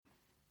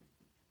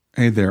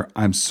Hey there,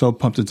 I'm so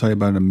pumped to tell you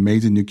about an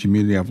amazing new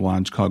community I've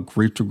launched called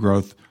Grief to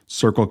Growth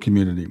Circle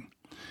Community.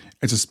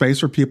 It's a space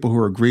for people who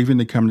are grieving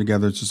to come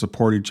together to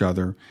support each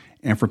other,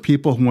 and for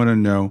people who want to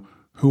know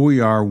who we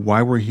are,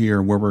 why we're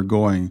here, where we're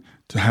going,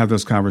 to have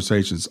those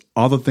conversations,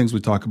 all the things we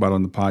talk about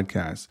on the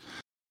podcast.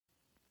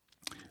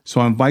 So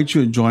I invite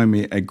you to join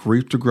me at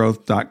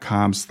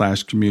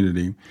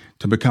grieftogrowth.com/community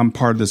to become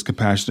part of this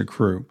compassionate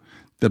crew.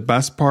 The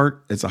best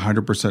part, it's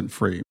 100%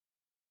 free.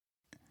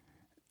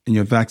 And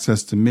you have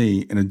access to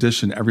me in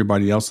addition to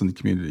everybody else in the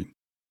community.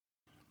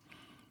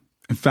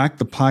 In fact,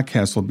 the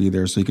podcast will be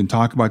there so you can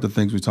talk about the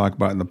things we talk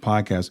about in the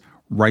podcast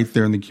right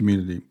there in the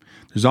community.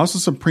 There's also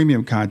some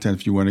premium content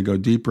if you want to go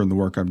deeper in the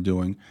work I'm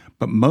doing,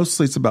 but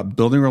mostly it's about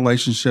building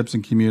relationships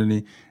and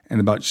community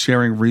and about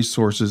sharing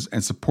resources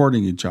and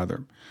supporting each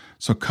other.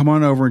 So come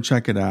on over and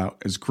check it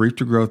out. It's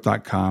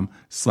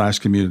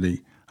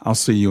grieftogrowth.com/community. I'll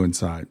see you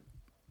inside.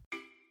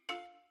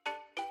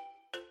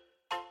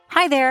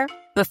 Hi there.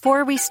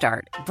 Before we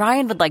start,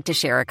 Brian would like to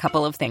share a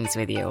couple of things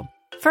with you.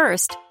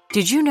 First,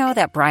 did you know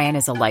that Brian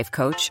is a life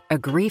coach, a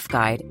grief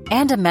guide,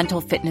 and a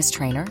mental fitness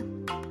trainer?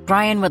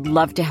 Brian would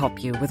love to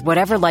help you with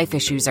whatever life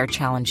issues are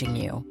challenging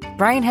you.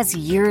 Brian has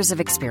years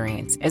of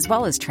experience as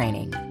well as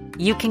training.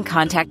 You can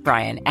contact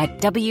Brian at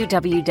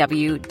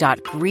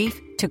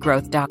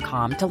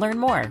www.grieftogrowth.com to learn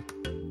more.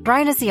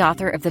 Brian is the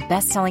author of the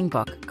best-selling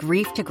book,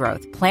 Grief to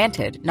Growth,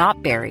 Planted,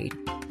 Not Buried,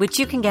 which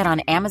you can get on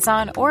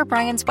Amazon or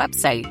Brian's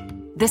website.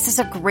 This is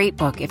a great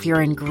book if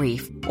you're in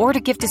grief or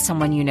to give to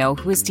someone you know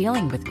who is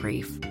dealing with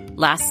grief.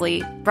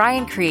 Lastly,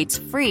 Brian creates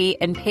free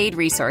and paid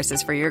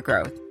resources for your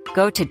growth.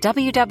 Go to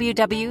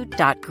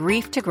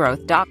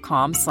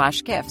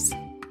www.grieftogrowth.com/gifts,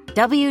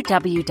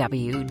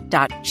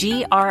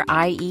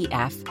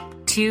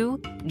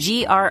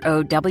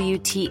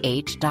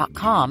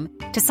 www.grief2growth.com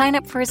to sign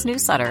up for his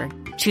newsletter.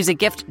 Choose a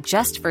gift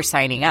just for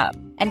signing up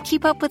and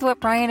keep up with what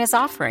Brian is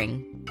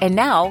offering. And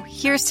now,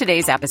 here's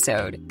today's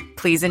episode.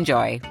 Please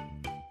enjoy.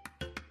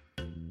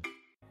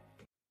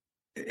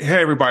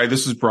 Hey, everybody,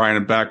 this is Brian.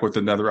 I'm back with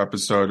another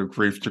episode of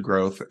Grief to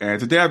Growth. And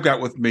today I've got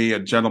with me a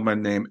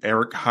gentleman named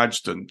Eric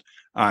Hodgson.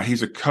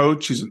 He's a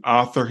coach, he's an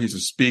author, he's a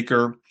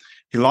speaker.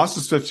 He lost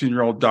his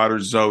 15-year-old daughter,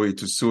 Zoe,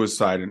 to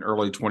suicide in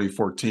early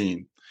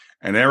 2014.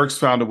 And Eric's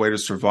found a way to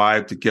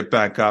survive, to get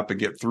back up and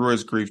get through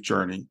his grief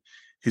journey.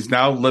 He's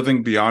now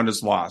living beyond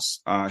his loss.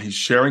 He's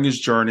sharing his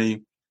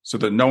journey so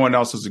that no one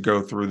else has to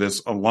go through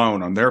this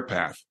alone on their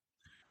path.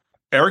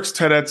 Eric's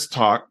TEDx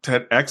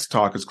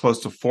talk is close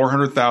to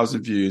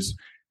 400,000 views,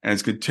 and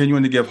it's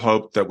continuing to give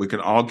hope that we can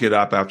all get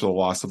up after the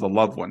loss of a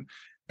loved one.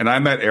 And I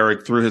met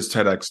Eric through his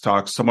TEDx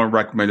talk. Someone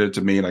recommended it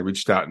to me, and I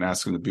reached out and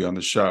asked him to be on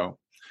the show.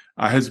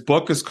 His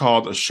book is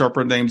called A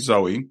Sherpa Named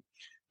Zoe.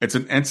 It's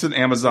an instant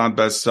Amazon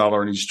bestseller,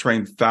 and he's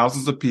trained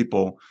thousands of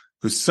people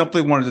who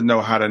simply wanted to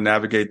know how to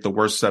navigate the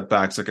worst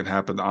setbacks that can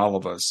happen to all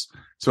of us.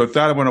 So with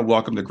that, I want to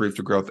welcome to Grief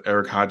to Growth,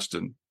 Eric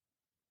Hodgson.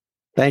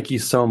 Thank you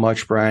so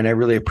much, Brian. I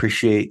really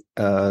appreciate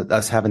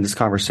us having this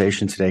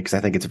conversation today because I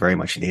think it's very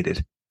much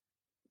needed.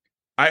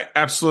 I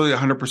absolutely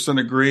 100%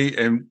 agree.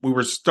 And we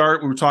were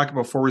talking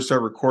before we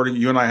started recording.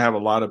 You and I have a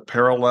lot of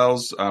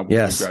parallels.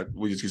 Yes.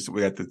 We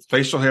got the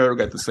facial hair. We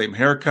got the same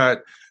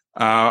haircut.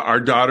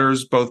 Our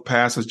daughters both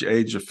passed at the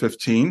age of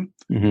 15.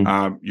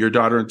 Mm-hmm. Your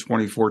daughter in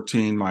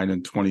 2014, mine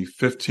in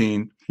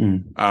 2015.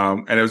 Mm-hmm.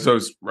 And as I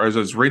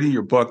was reading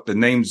your book, the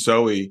name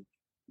Zoe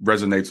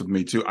resonates with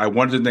me too. I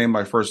wanted to name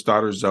my first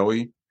daughter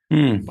Zoe.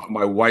 But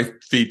my wife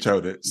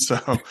vetoed it. So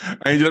I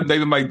ended up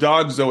naming my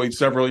dog Zoe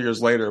several years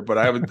later, but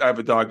I have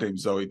a dog named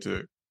Zoe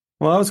too.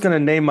 Well, I was going to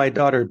name my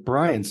daughter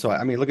Brian. So,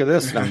 I mean, look at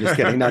this. No, I'm just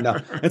kidding. No,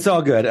 it's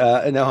all good.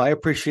 No, I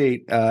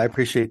appreciate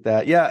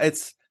that. Yeah,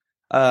 it's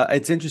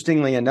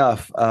interestingly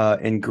enough,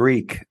 in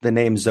Greek, the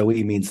name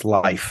Zoe means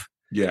life.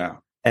 Yeah.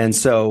 And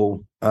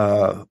so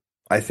I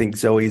think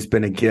Zoe's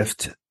been a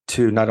gift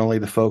to not only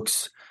the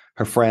folks,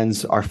 her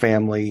friends, our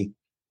family,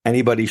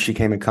 anybody she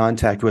came in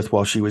contact with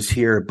while she was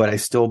here, but I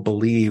still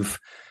believe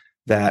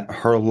that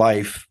her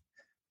life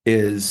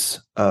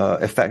is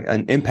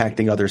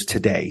impacting others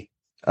today.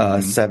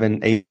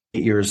 7, 8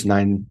 years,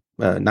 9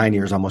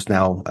 years almost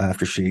now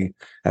after she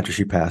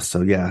passed.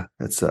 So yeah,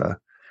 it's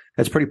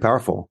pretty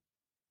powerful.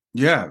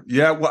 Yeah.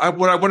 Well,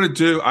 what I want to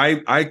do,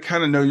 I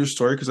kind of know your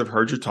story because I've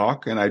heard you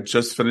talk, and I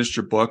just finished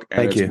your book,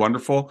 and it's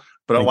wonderful.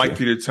 But I'd like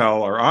for you to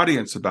tell our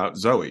audience about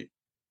Zoe.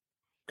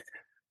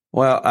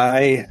 Well,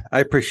 I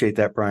appreciate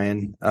that,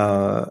 Brian.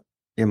 When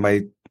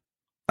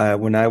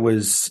I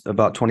was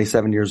about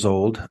 27 years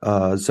old,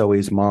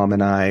 Zoe's mom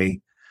and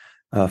I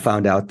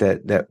found out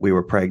that we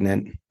were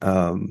pregnant,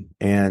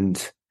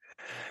 and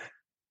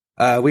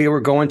we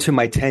were going to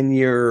my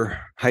 10-year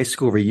high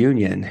school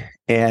reunion,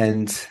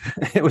 and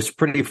it was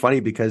pretty funny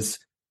because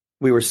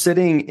we were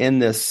sitting in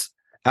this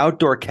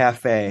outdoor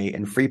cafe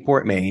in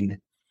Freeport, Maine,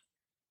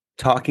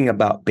 talking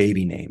about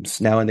baby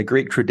names. Now, in the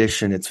Greek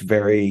tradition, it's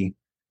very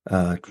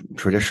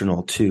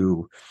traditional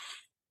to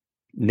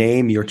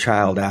name your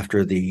child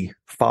after the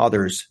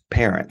father's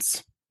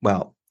parents.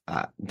 Well,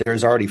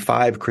 there's already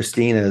 5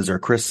 Christinas or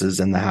Chris's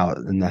in the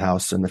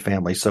house in the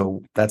family,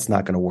 so that's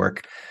not going to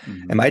work.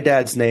 Mm-hmm. And my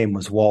dad's name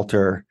was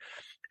Walter,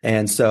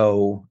 and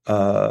so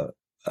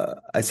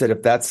I said,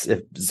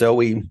 if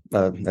Zoe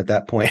at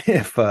that point,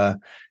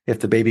 if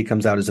the baby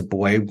comes out as a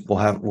boy,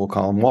 we'll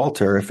call him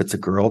Walter. If it's a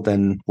girl,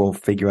 then we'll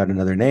figure out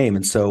another name.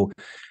 And so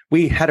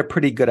we had a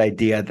pretty good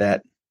idea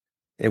that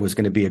it was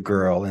going to be a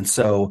girl. And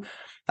so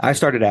I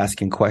started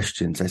asking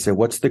questions. I said,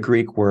 what's the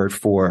Greek word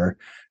for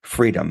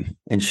freedom?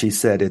 And she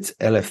said, it's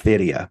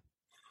eleftheria.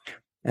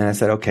 And I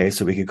said, okay,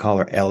 so we could call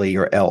her Ellie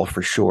or L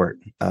for short.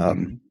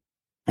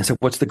 I said,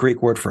 what's the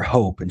Greek word for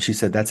hope? And she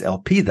said, that's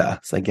elpida.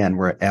 So again,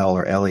 we're at L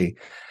or Ellie.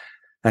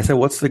 I said,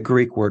 what's the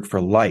Greek word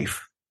for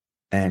life?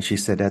 And she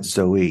said, that's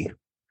Zoe.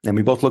 And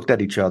we both looked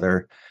at each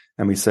other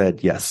and we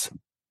said, yes.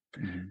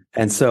 Mm-hmm.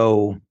 And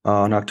so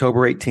on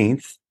October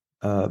 18th,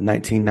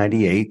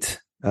 1998,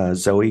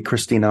 Zoe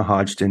Christina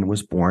Hodgson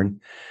was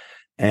born.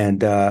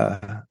 And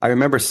I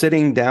remember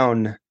sitting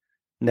down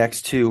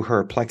next to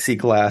her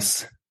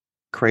plexiglass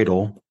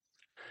cradle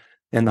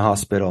in the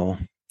hospital.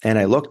 And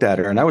I looked at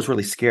her and I was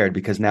really scared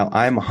because now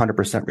I'm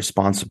 100%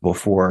 responsible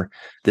for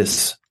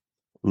this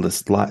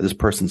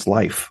person's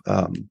life.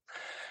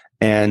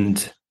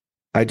 And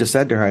I just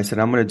said to her, I said,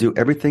 I'm going to do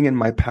everything in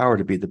my power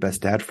to be the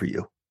best dad for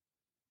you.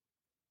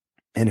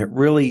 And it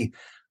really,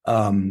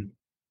 I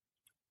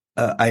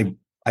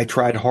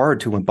tried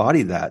hard to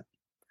embody that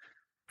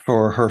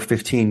for her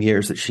 15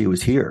 years that she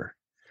was here.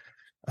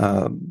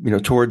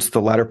 Towards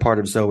the latter part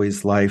of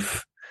Zoe's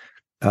life,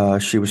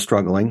 she was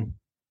struggling.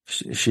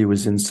 She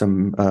was in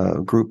some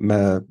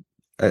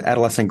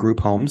adolescent group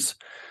homes.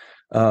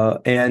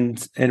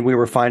 And we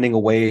were finding a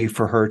way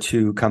for her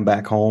to come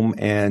back home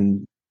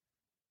and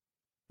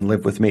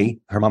live with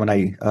me. Her mom and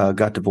I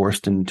got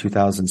divorced in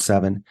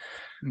 2007.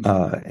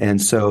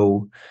 And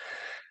so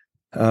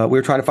we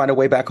were trying to find a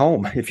way back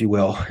home, if you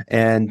will.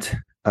 And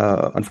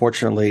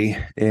unfortunately,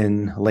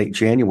 in late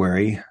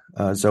January,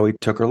 Zoe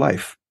took her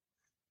life.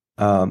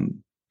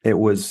 It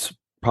was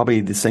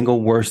probably the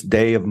single worst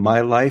day of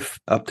my life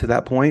up to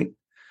that point.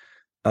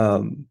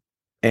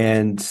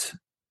 And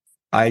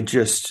I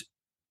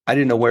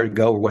didn't know where to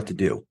go or what to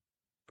do.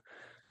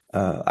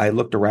 I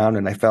looked around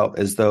and I felt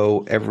as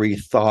though every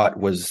thought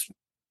was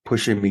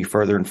pushing me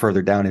further and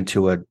further down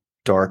into a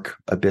dark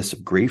abyss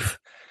of grief.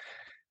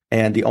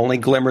 And the only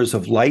glimmers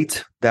of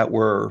light that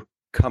were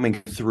coming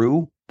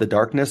through the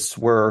darkness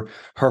were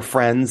her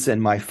friends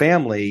and my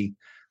family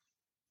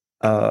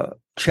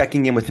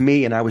checking in with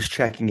me, and I was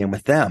checking in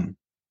with them.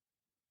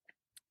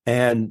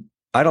 And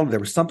there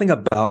was something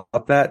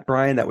about that,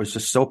 Brian, that was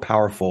just so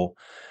powerful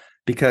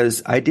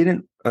because I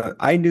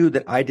knew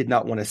that I did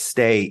not want to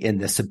stay in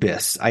this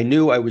abyss. I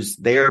knew I was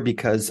there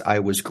because I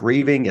was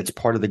grieving. It's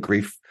part of the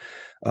grief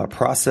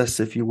process,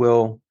 if you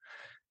will.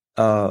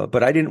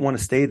 But I didn't want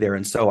to stay there.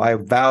 And so I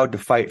vowed to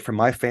fight for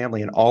my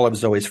family and all of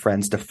Zoe's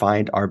friends to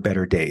find our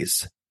better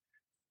days.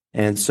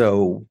 And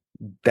so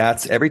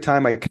that's every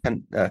time I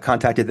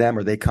contacted them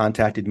or they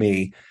contacted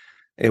me,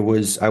 I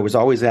was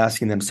always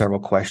asking them several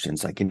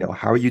questions like,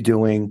 how are you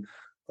doing?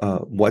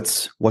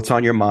 What's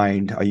on your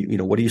mind? Are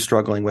you, what are you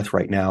struggling with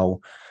right now?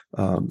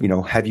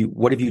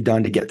 What have you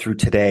done to get through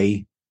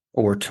today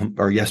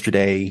or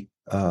yesterday?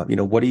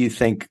 What do you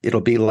think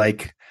it'll be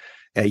like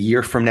a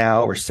year from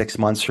now or 6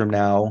 months from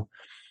now?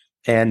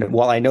 And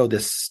while I know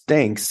this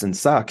stinks and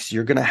sucks,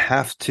 you're going to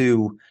have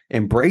to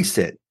embrace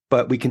it,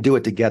 but we can do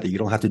it together. You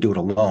don't have to do it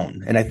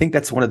alone. And I think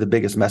that's one of the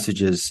biggest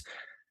messages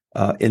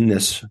in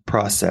this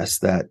process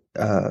that,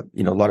 a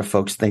lot of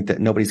folks think that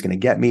nobody's going to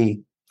get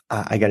me.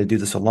 I got to do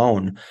this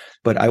alone.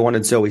 But I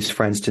wanted Zoe's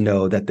friends to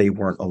know that they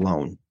weren't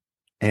alone.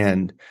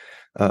 And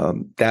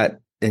that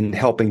in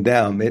helping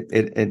them,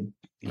 it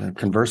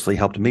conversely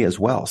helped me as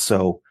well.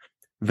 So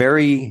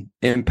very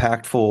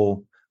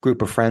impactful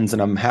group of friends.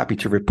 And I'm happy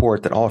to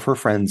report that all of her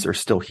friends are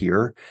still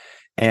here.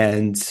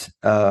 And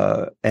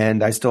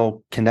I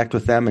still connect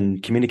with them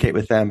and communicate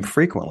with them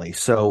frequently.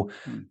 So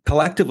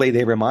collectively,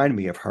 they remind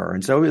me of her.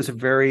 And Zoe is a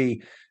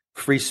very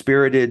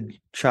free-spirited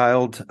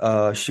child.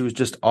 She was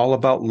just all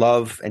about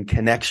love and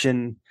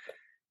connection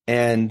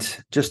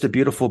and just a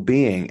beautiful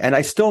being. And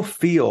I still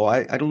feel,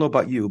 I don't know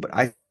about you, but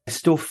I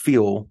still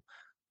feel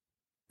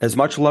as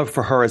much love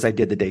for her as I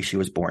did the day she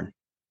was born.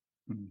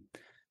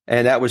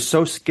 And that was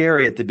so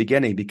scary at the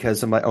beginning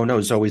because I'm like, oh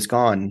no, Zoe's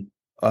gone.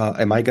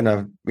 Am I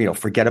going to,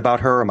 forget about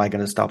her? Am I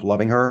going to stop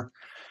loving her?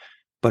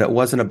 But it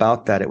wasn't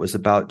about that. It was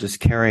about just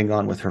carrying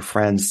on with her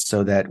friends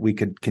so that we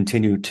could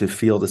continue to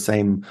feel the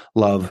same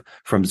love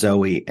from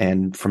Zoe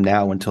and from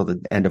now until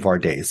the end of our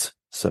days.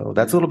 So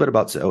that's a little bit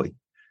about Zoe.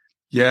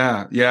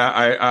 Yeah.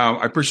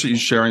 I appreciate you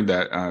sharing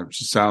that.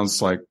 She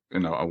sounds like,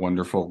 a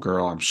wonderful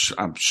girl.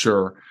 I'm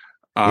sure.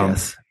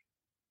 Yes.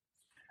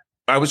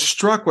 I was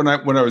struck when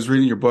I was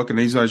reading your book and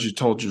as you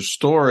told your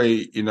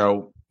story,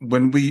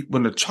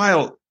 when a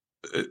child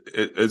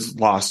is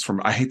lost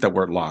from, I hate that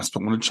word lost,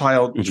 but when a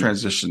child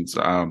transitions,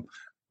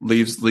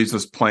 leaves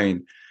this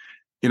plane,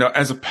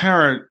 as a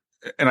parent,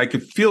 and I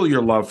could feel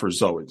your love for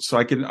Zoe. So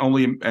I can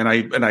only, and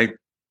I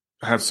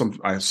I have some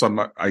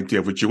idea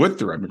of what you went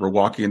through. I remember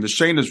walking into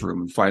Shayna's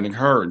room and finding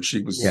her, and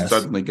she was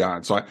suddenly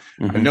gone. So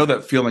I know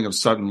that feeling of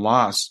sudden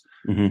loss.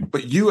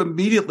 But you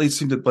immediately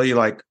seem to be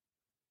like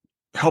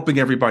helping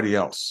everybody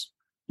else.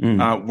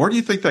 Where do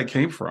you think that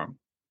came from?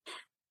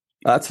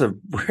 That's a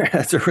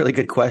really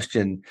good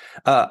question.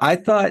 I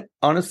thought,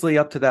 honestly,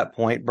 up to that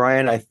point,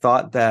 Brian, I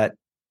thought that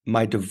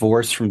my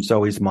divorce from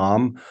Zoe's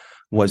mom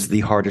was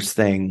the hardest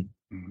thing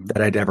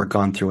that I'd ever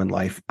gone through in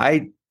life.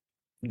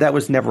 That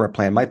was never a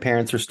plan. My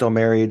parents are still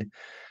married.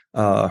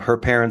 Her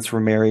parents were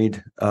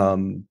married.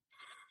 And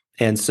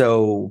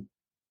so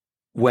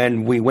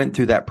when we went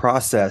through that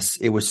process,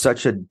 it was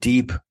such a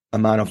deep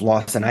amount of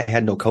loss, and I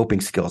had no coping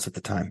skills at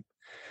the time.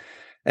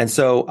 And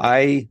so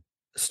I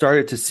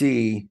started to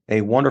see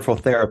a wonderful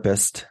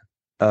therapist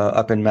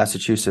up in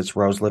Massachusetts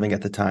where I was living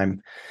at the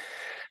time.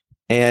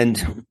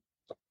 And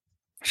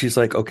she's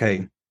like,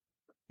 okay,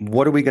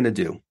 what are we going to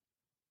do?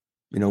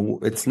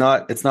 It's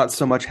not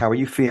so much, how are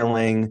you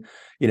feeling?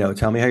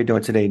 Tell me how you're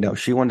doing today. No,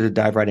 she wanted to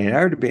dive right in.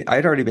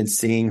 I'd already been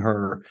seeing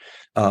her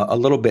a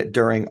little bit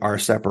during our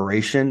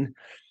separation.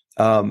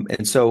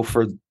 And so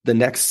for the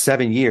next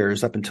 7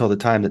 years, up until the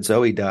time that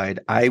Zoe died,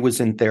 I was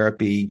in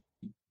therapy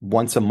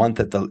once a month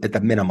at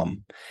the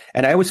minimum.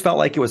 And I always felt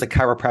like it was a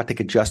chiropractic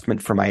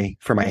adjustment for my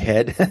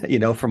head,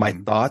 for my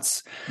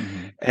thoughts.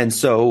 And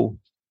so,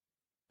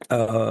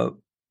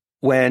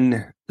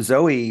 when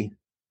Zoe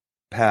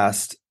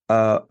passed,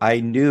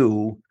 I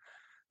knew,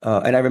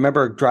 and I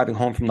remember driving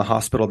home from the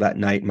hospital that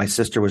night. My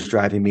sister was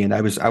driving me, and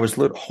I was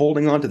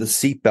holding onto the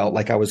seatbelt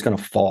like I was going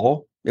to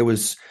fall. It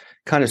was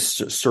kind of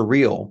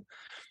surreal.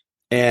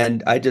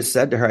 And I just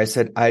said to her, I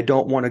said, I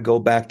don't want to go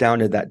back down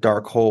to that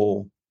dark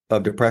hole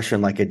of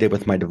depression like I did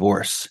with my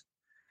divorce.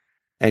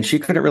 And she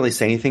couldn't really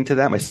say anything to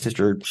that. My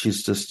sister,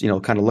 she's just,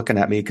 kind of looking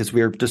at me because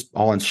we were just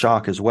all in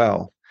shock as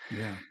well.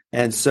 Yeah.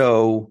 And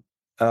so,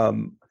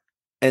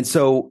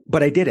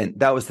 but I didn't.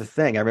 That was the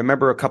thing. I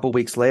remember a couple of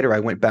weeks later, I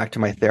went back to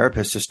my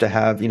therapist just to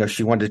have,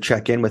 she wanted to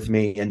check in with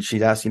me, and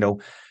she'd ask,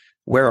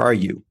 where are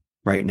you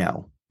right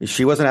now?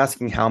 She wasn't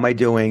asking, how am I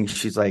doing?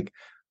 She's like,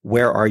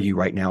 where are you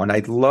right now? And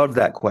I loved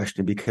that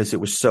question because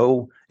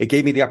it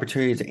gave me the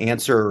opportunity to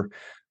answer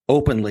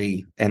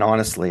openly and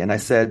honestly. And I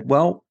said,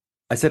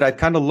 I've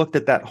kind of looked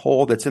at that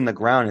hole that's in the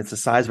ground. It's the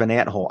size of an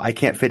anthole. I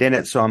can't fit in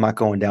it, so I'm not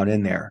going down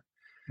in there.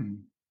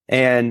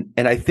 And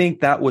I think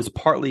that was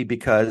partly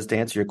because, to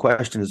answer your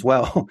question as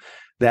well,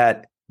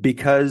 that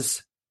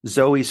because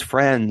Zoe's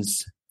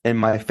friends and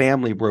my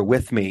family were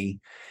with me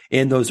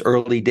in those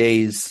early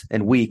days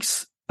and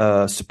weeks,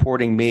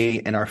 supporting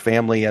me and our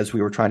family as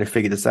we were trying to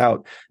figure this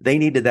out, they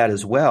needed that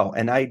as well.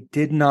 And I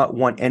did not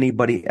want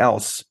anybody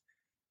else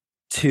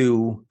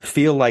to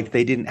feel like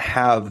they didn't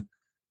have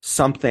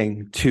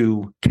something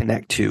to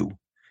connect to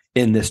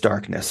in this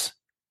darkness.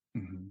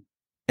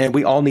 And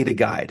we all need a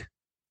guide.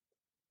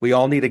 We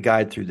all need a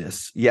guide through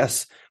this.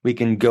 Yes, we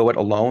can go it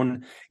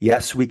alone.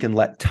 Yes, we can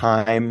let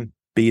time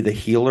be the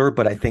healer,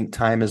 but I think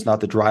time is not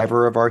the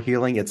driver of our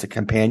healing. It's a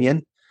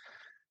companion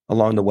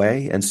along the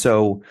way. And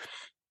so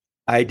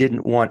I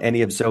didn't want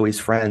any of Zoe's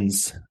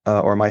friends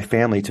or my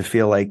family to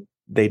feel like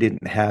they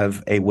didn't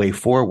have a way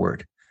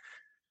forward.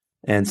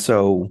 And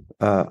so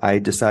I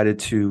decided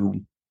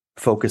to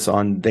focus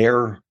on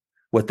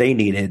what they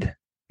needed,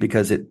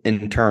 because it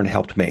in turn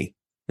helped me,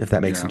 if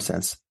that makes some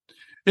sense.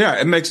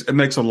 Yeah, it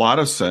makes a lot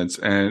of sense.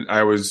 And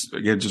I was,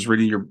 again, just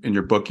reading in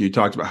your book, you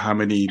talked about how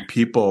many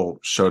people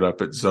showed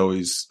up at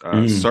Zoe's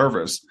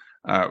service.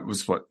 It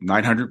was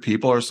 900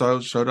 people or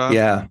so showed up?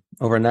 Yeah,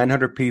 over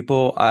 900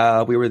 people.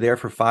 We were there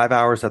for 5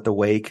 hours at the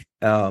wake.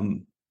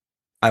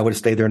 I would have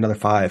stayed there another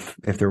 5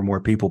 if there were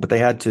more people, but they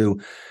had to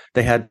get,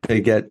 they had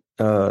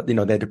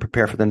to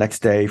prepare for the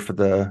next day for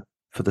the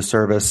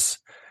service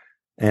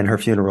and her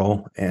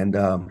funeral. And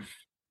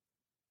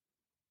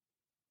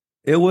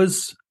it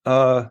was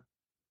a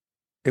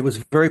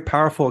very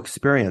powerful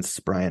experience,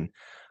 Brian.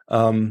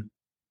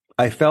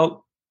 I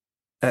felt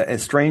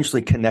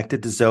strangely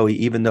connected to Zoe,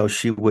 even though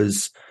she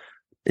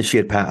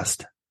had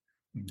passed.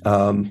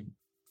 I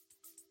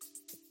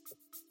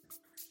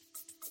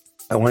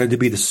wanted to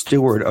be the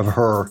steward of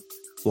her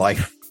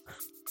life.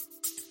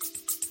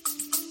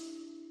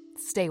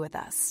 Stay with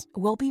us.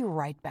 We'll be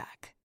right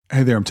back.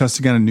 Hey there, I'm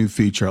testing out a new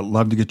feature. I'd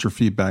love to get your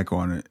feedback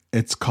on it.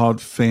 It's called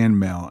Fan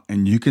Mail,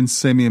 and you can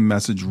send me a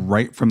message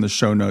right from the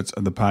show notes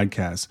of the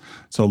podcast.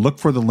 So look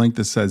for the link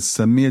that says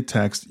send me a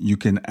text. You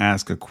can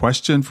ask a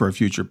question for a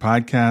future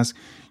podcast.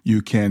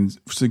 You can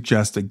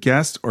suggest a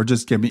guest or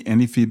just give me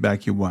any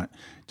feedback you want.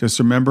 Just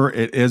remember,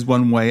 it is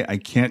one way. I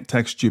can't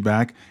text you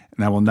back,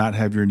 and I will not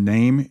have your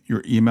name,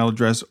 your email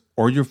address,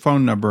 or your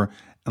phone number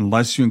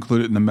unless you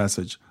include it in the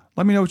message.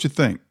 Let me know what you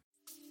think.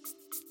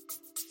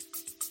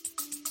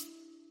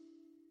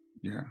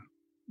 Yeah.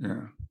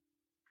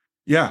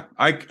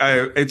 I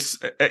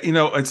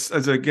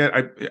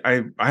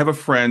have a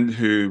friend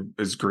who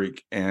is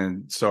Greek,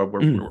 and so I'm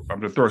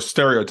going to throw a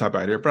stereotype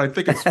out here, but I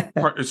think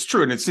it's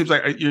true. And it seems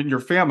like in your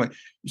family,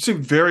 you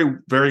seem very,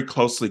 very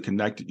closely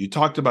connected. You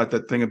talked about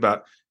that thing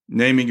about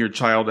naming your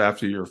child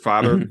after your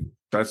father.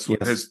 That's what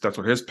Yes. that's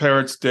what his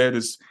parents did.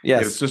 He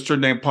had a Yes. sister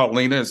named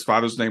Paulina. His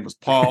father's name was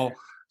Paul.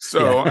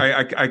 So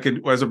Yeah. I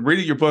can, as I'm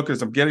reading your book,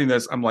 as I'm getting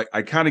this, I'm like,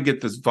 I kind of get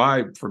this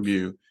vibe from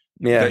you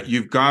Yeah. that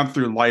you've gone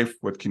through life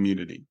with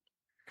community,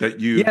 that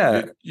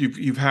Yeah.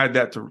 you've had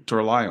that to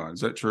rely on.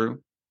 Is that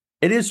true?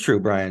 It is true,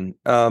 Brian.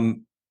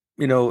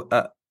 You know,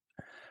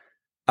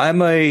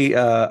 I'm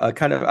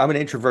I'm an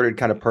introverted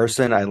kind of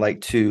person. I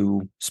like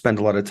to spend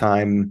a lot of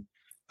time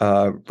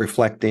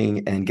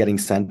reflecting and getting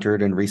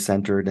centered and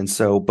recentered. And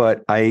so,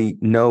 but I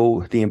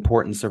know the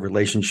importance of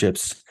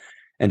relationships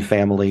and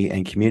family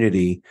and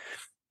community.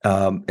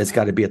 It's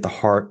got to be at the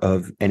heart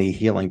of any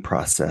healing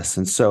process.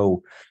 And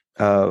so,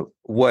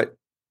 what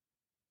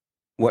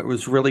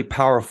was really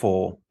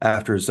powerful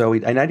after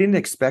Zoe, and I didn't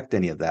expect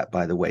any of that,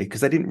 by the way,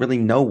 because I didn't really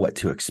know what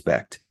to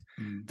expect.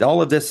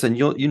 All of this, and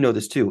you know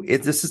this too.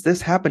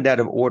 This happened out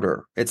of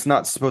order. It's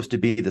not supposed to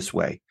be this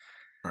way.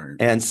 Right.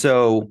 And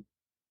so,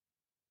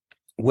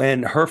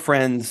 when her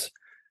friends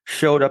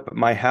showed up at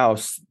my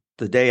house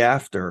the day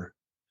after,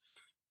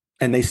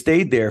 and they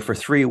stayed there for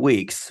 3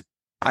 weeks,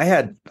 I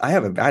had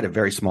a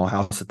very small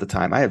house at the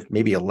time. I have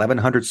maybe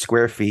 1,100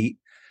 square feet,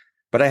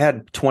 but I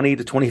had 20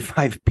 to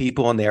 25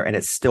 people in there, and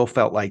it still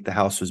felt like the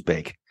house was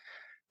big,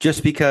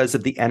 just because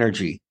of the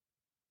energy.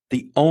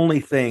 The only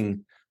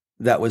thing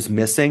that was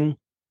missing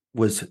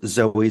was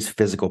Zoe's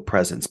physical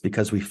presence,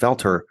 because we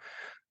felt her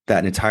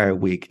that entire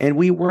week, and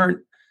we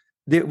were,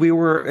 it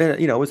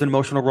was an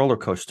emotional roller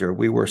coaster.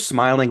 We were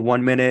smiling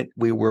one minute,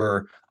 we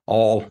were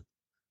all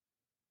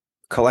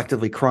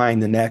collectively crying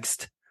the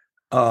next.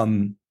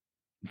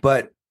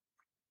 But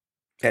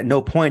at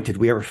no point did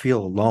we ever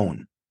feel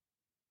alone.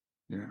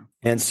 Yeah.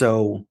 And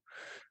so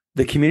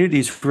the community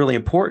is really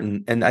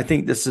important. And I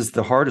think this is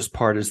the hardest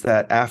part, is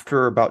that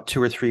after about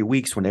 2 or 3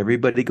 weeks, when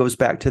everybody goes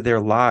back to their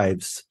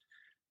lives,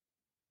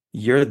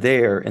 you're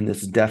there in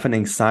this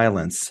deafening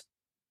silence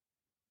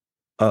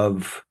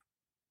of,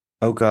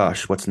 oh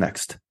gosh, what's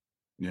next?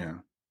 Yeah.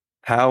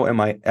 How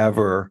am I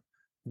ever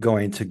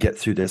going to get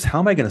through this? How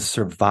am I going to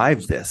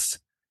survive this?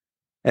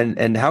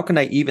 And how can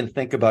I even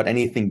think about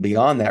anything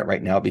beyond that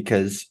right now?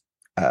 Because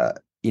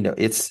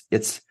it's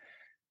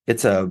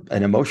an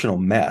emotional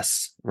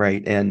mess,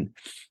 right? And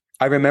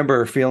I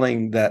remember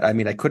feeling that,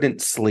 I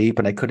couldn't sleep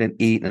and I couldn't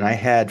eat, and I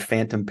had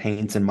phantom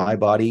pains in my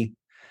body,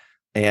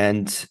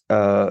 and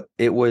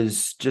it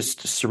was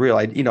just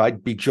surreal.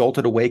 I'd be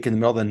jolted awake in the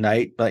middle of the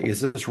night, like,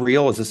 is this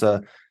real? Is this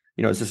a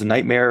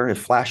nightmare?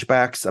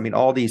 Flashbacks?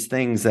 All these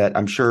things that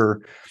I'm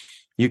sure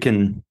you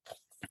can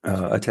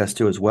attest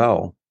to as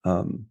well.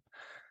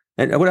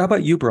 And how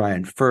about you,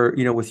 Brian? For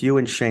with you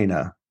and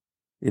Shayna,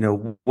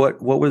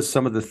 what was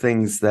some of the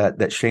things that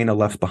Shayna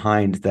left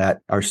behind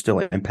that are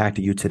still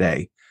impacting you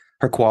today?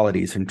 Her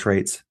qualities and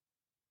traits.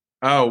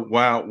 Oh,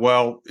 wow.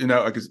 Well,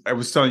 I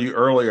was telling you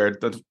earlier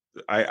that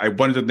I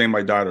wanted to name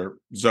my daughter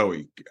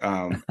Zoe,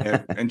 and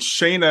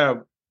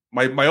Shayna,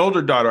 my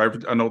older daughter. I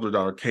have an older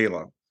daughter,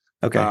 Kayla.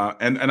 Okay.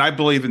 And I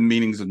believe in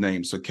meanings of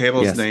names. So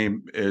Kayla's Yes.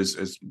 name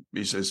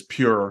is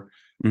pure.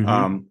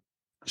 Mm-hmm.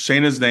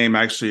 Shayna's name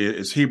actually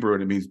is Hebrew,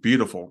 and it means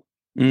beautiful.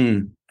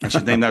 Mm. And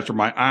she's named after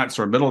my aunt.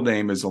 So her middle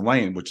name is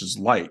Elaine, which is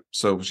light.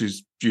 So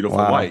she's beautiful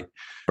Wow. light.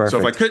 Perfect. So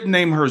if I couldn't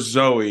name her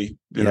Zoe,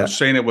 Yeah.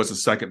 Shayna was the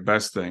second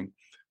best thing.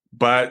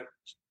 But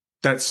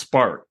that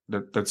spark,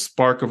 that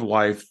spark of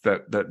life,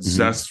 that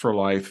zest for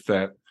life,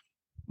 that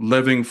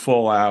living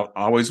full out,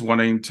 always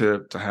wanting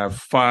to have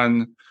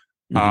fun,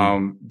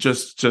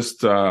 just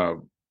a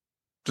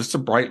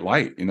bright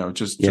light,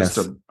 just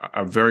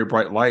a very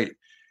bright light.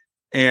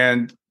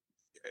 And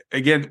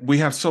again, we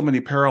have so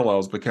many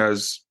parallels,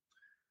 because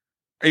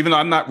even though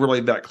I'm not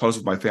really that close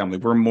with my family,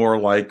 we're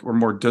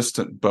more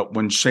distant. But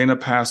when Shayna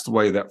passed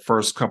away, that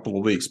first couple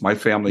of weeks, my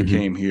family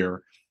came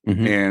here,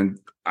 and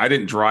I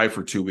didn't drive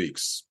for 2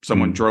 weeks.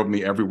 Someone drove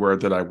me everywhere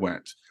that I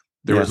went.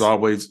 There was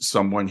always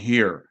someone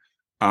here.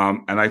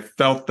 And I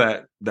felt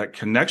that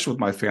connection with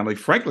my family,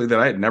 frankly, that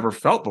I had never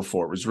felt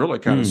before. It was really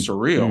kind of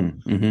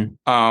surreal.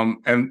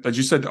 And as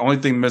you said, the only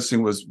thing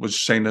missing was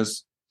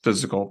Shayna's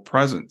physical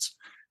presence.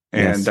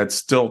 And that's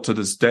still to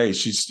this day.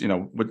 She's,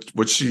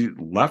 what she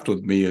left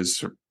with me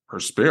is her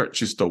spirit.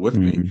 She's still with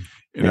me.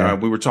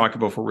 We were talking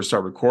before we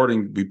start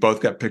recording. We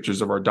both got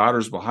pictures of our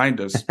daughters behind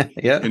us,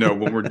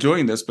 when we're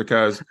doing this,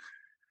 because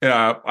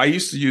I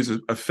used to use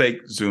a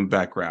fake Zoom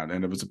background,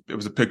 and it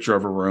was a picture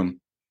of a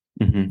room.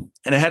 And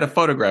it had a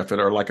photograph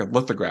or like a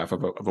lithograph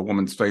of a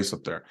woman's face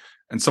up there.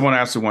 And someone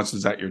asked me once,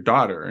 "Is that your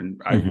daughter?"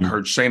 And I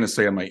heard Shayna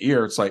say in my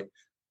ear, it's like,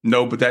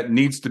 "No, but that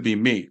needs to be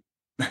me."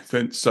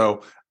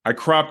 So I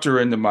cropped her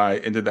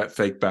into that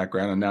fake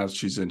background, and now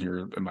she's in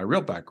here in my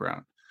real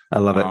background. I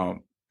love it.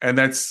 And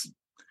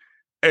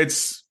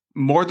it's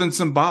more than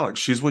symbolic.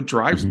 She's what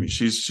drives me.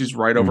 She's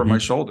right over my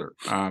shoulder.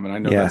 And I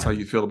know that's how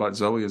you feel about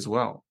Zoe as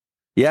well.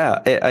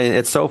 Yeah,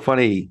 it's so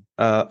funny.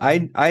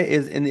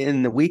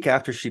 In the week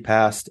after she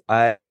passed,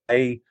 I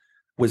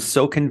was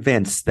so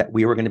convinced that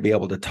we were going to be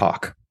able to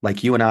talk,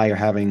 like you and I are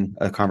having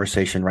a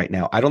conversation right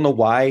now. I don't know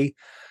why.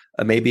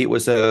 Maybe it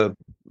was a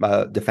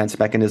defense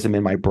mechanism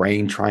in my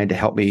brain trying to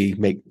help me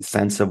make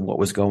sense of what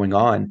was going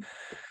on.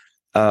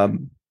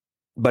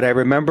 But I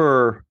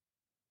remember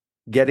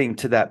getting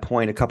to that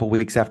point a couple of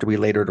weeks after we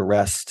laid her to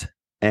rest,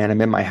 and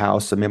I'm in my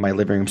house, I'm in my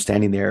living room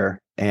standing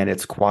there, and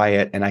it's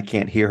quiet and I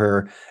can't hear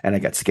her, and I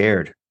got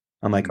scared.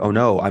 I'm like, oh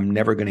no, I'm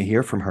never going to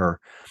hear from her.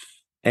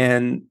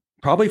 And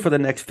probably for the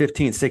next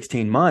 15,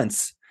 16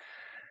 months,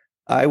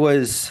 I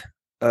was,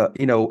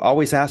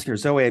 always asking her,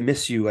 Zoe, I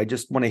miss you. I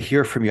just want to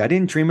hear from you. I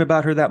didn't dream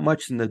about her that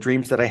much, and the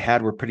dreams that I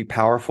had were pretty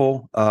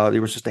powerful.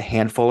 There was just a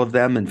handful of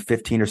them in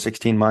 15 or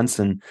 16 months.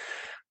 And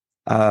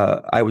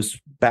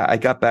I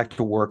got back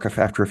to work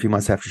after a few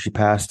months after she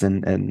passed,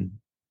 and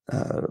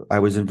I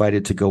was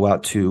invited to go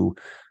out to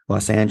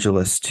Los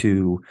Angeles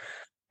to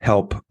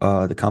help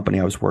the company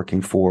I was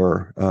working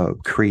for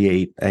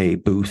create a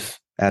booth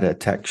at a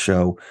tech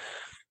show.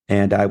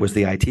 And I was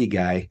the IT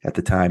guy at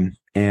the time,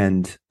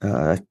 and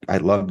I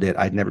loved it.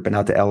 I'd never been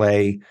out to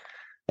LA.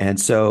 And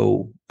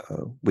so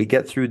we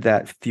get through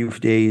that few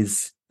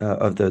days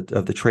of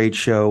the trade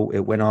show. It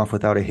went off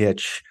without a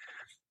hitch.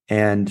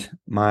 And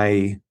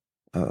my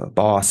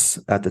boss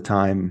at the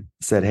time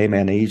said, "Hey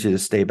man, I need you to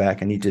stay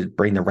back. I need you to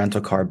bring the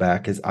rental car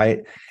back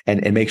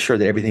and make sure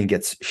that everything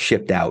gets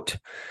shipped out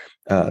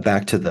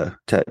back to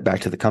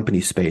the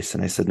company space."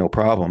 And I said, "No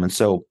problem." And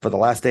so for the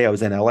last day I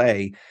was in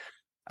LA,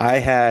 I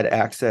had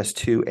access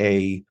to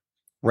a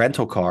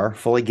rental car,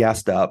 fully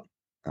gassed up.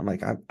 I'm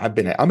like, I'm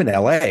in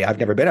LA. I've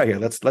never been out here.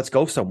 Let's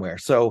go somewhere.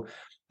 So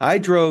I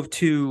drove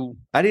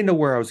I didn't know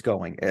where I was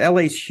going.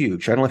 LA's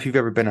huge. I don't know if you've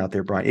ever been out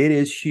there, Brian. It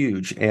is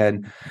huge.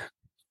 And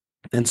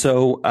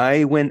so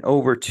I went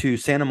over to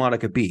Santa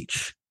Monica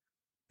Beach,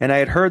 and I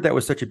had heard that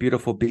was such a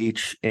beautiful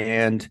beach.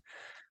 And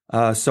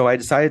so I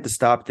decided to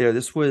stop there.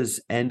 This was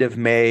end of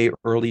May,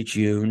 early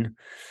June.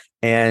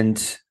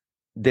 And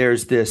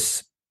there's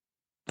this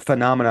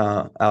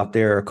phenomena out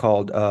there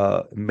called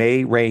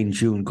May rain,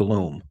 June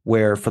gloom,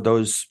 where for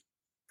those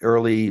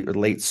early or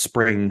late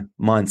spring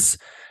months,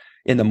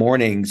 in the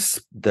mornings,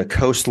 the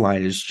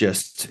coastline is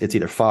it's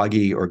either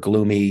foggy or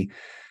gloomy,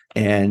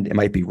 and it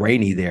might be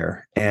rainy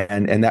there.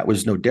 And that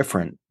was no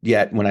different.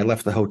 Yet when I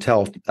left the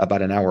hotel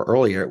about an hour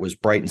earlier, it was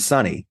bright and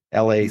sunny,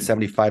 LA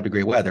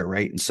 75-degree weather,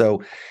 right? And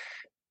so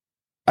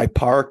I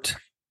parked.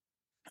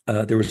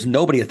 There was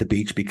nobody at the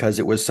beach because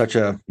it was such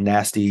a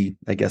nasty,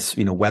 I guess,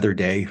 weather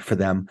day for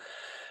them.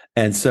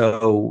 And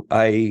so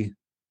I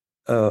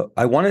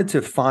wanted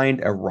to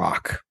find a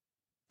rock,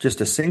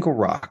 just a single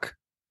rock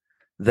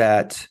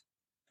that,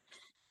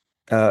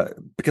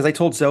 because I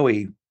told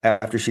Zoe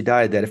after she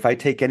died that if I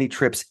take any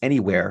trips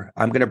anywhere,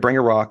 I'm going to bring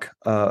a rock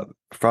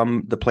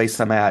from the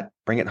place I'm at,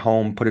 bring it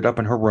home, put it up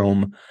in her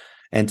room,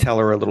 and tell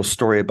her a little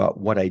story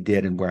about what I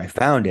did and where I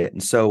found it.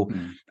 And so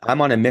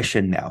I'm on a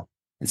mission now.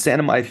 And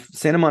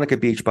Santa Monica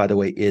Beach, by the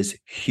way, is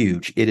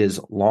huge. It is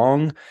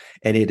long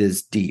and it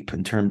is deep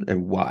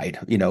and wide.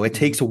 It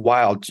takes a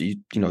while to,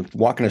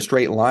 walking a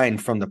straight line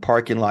from the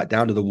parking lot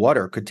down to the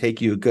water could take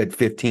you a good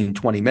 15,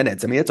 20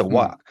 minutes. I mean, it's a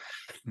walk.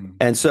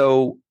 And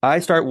so I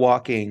start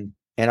walking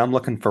and I'm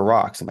looking for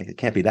rocks. I'm like, it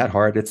can't be that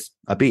hard. It's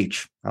a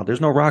beach. Well, there's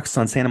no rocks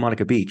on Santa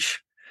Monica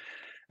Beach.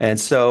 And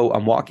so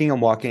I'm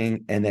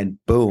walking, and then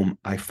boom,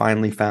 I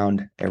finally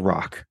found a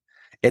rock.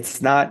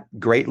 It's not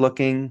great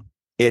looking.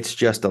 It's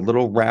just a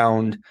little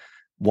round,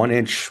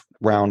 1-inch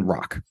round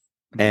rock.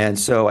 And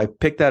so I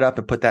picked that up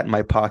and put that in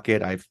my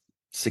pocket. I've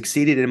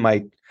succeeded in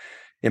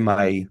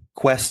my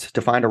quest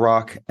to find a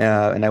rock.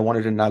 And I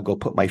wanted to now go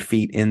put my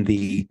feet in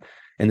the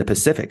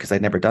Pacific because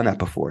I'd never done that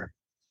before.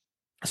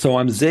 So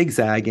I'm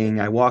zigzagging.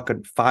 I walk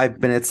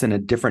 5 minutes in a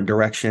different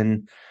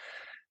direction,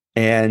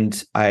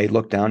 and I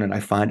look down and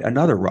I find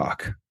another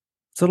rock.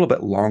 It's a little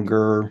bit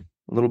longer,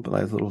 a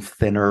little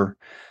thinner.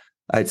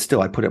 I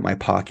put it in my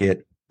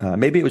pocket.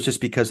 Maybe it was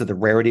just because of the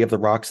rarity of the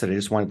rocks that I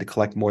just wanted to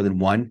collect more than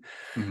one.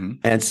 Mm-hmm.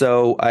 And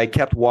so I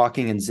kept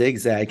walking and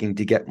zigzagging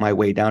to get my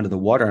way down to the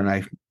water, and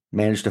I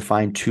managed to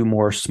find 2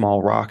 more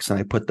small rocks, and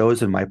I put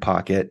those in my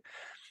pocket.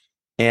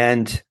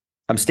 And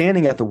I'm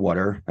standing at the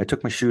water. I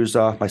took my shoes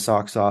off, my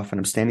socks off, and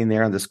I'm standing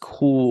there on this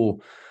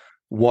cool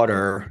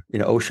water,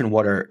 ocean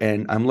water.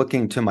 And I'm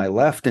looking to my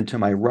left and to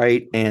my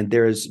right, and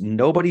there's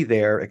nobody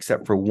there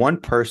except for one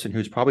person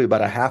who's probably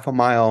about a half a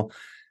mile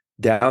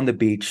down the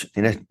beach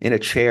in a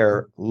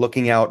chair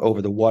looking out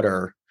over the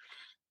water.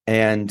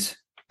 And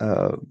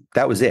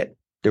that was it.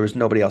 There was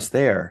nobody else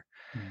there.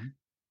 Mm-hmm.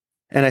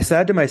 And I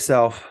said to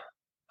myself,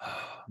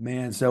 oh,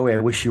 man, Zoe, I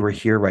wish you were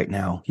here right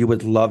now. You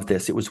would love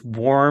this. It was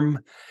warm.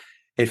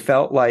 It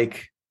felt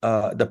like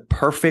the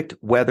perfect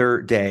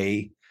weather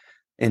day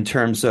in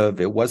terms of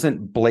it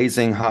wasn't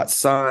blazing hot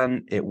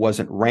sun. It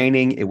wasn't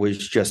raining. It was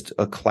just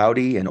a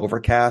cloudy and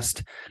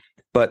overcast,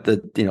 but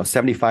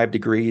 75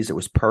 degrees, it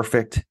was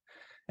perfect.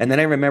 And then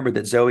I remembered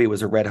that Zoe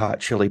was a Red Hot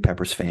Chili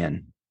Peppers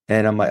fan.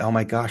 And I'm like, oh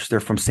my gosh, they're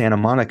from Santa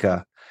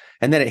Monica.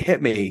 And then it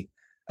hit me.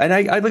 And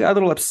I got a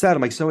little upset.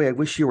 I'm like, Zoe, I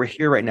wish you were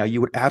here right now. You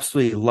would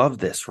absolutely love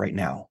this right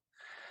now.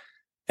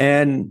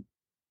 And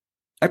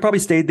I probably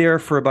stayed there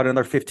for about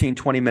another 15,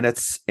 20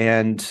 minutes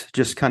and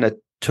just kind of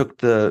took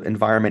the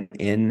environment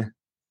in,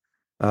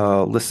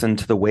 listened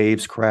to the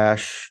waves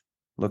crash,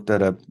 looked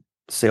at a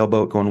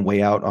sailboat going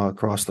way out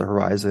across the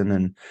horizon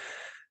and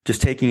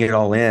just taking it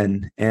all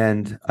in.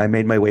 And I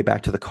made my way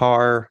back to the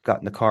car, got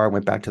in the car,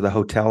 went back to the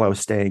hotel I was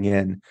staying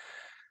in.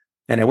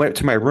 And I went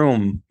to my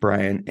room,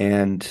 Brian,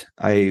 and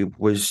I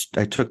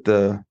took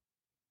the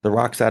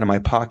rocks out of my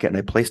pocket and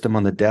I placed them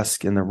on the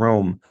desk in the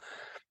room.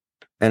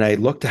 And I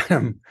looked at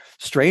them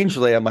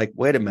strangely. I'm like,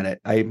 wait a minute.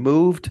 I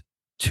moved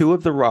 2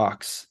 of the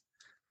rocks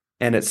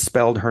and it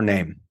spelled her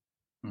name.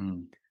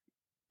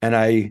 And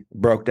I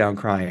broke down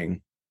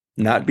crying,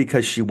 not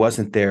because she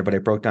wasn't there, but I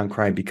broke down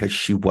crying because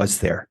she was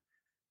there.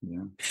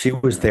 Yeah. She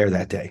was there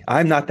that day.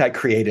 I'm not that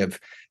creative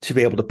to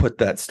be able to put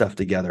that stuff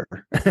together.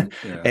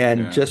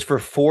 Just for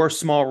 4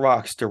 small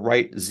rocks to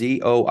write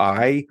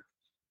ZOI,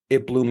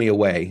 it blew me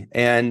away.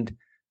 And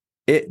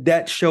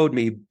that showed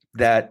me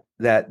that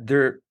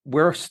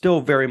we're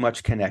still very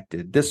much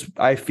connected. This,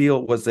 I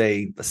feel, was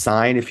a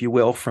sign, if you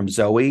will, from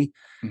Zoe,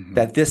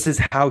 that this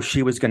is how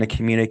she was going to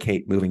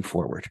communicate moving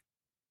forward.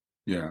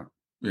 Yeah.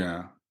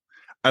 Yeah.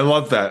 I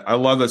love that. I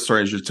love that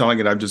story. As you're telling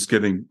it, I'm just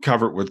getting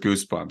covered with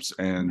goosebumps.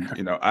 And,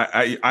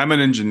 I'm an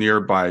engineer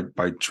by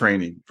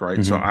training,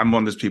 right? So I'm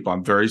one of those people.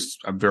 I'm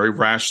very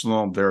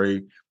rational. I'm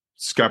very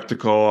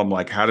skeptical. I'm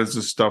like, how does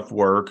this stuff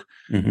work?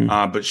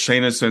 But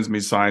Shana sends me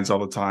signs all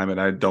the time and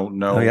I don't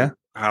know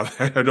how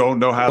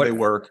they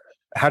work.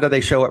 How do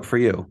they show up for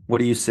you? What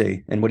do you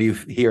see? And what do you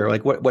hear?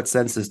 Like what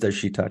senses does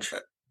she touch?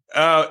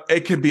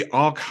 It can be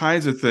all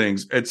kinds of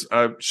things. It's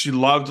she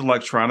loved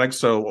electronics.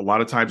 So a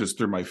lot of times it's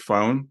through my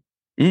phone.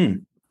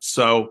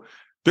 So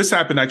this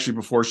happened actually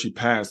before she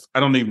passed. I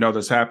don't even know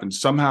this happened.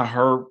 Somehow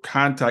her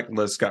contact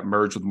list got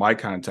merged with my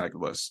contact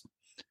list.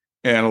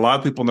 And a lot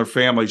of people in their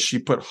family, she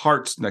put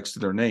hearts next to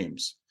their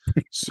names.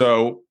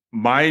 So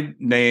my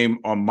name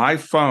on my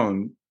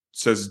phone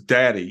says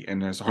Daddy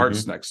and has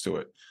hearts next to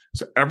it.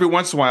 So every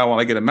once in a while, when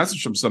I get a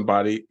message from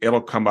somebody,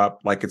 it'll come up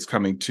like it's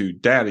coming to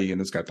Daddy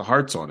and it's got the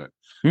hearts on it.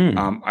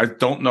 I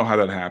don't know how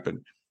that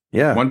happened.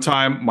 Yeah. One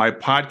time, my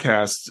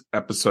podcast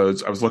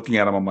episodes, I was looking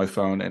at them on my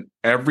phone, and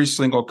every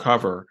single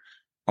cover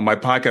on my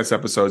podcast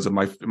episodes of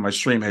my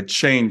stream had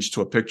changed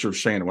to a picture of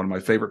Shana, one of my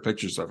favorite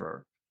pictures of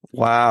her.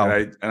 Wow.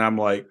 And I'm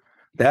like,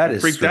 that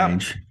is freaked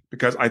strange. out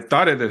because I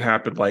thought it had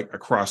happened like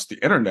across the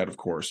internet, of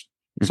course.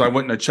 So I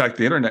went and checked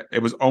the internet.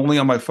 It was only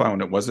on my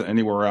phone. It wasn't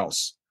anywhere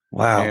else.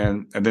 Wow.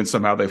 And then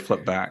somehow they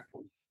flipped back.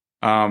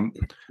 Wow.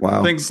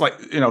 Things like,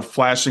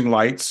 flashing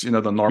lights,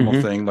 the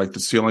normal thing, like the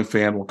ceiling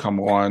fan will come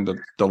on,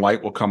 the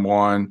light will come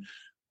on.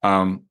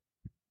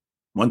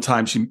 One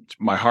time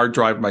my hard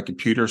drive, my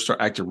computer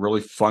started acting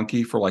really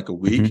funky for like a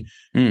week.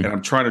 And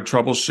I'm trying to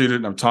troubleshoot it.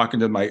 And I'm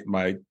talking to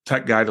my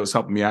tech guy that was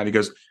helping me out. He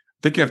goes, I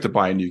think you have to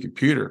buy a new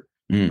computer.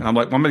 And I'm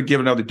like, well, I'm going to give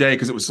it another day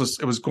because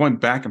it was going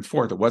back and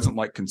forth. It wasn't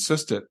like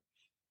consistent.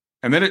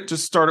 And then it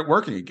just started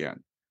working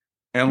again.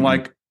 And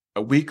like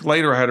a week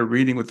later, I had a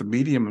reading with the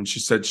medium and she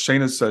said,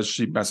 Shana says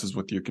she messes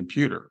with your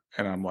computer.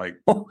 And I'm like,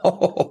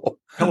 tell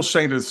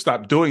Shana to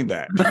stop doing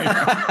that.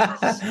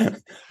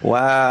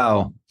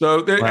 Wow.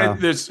 So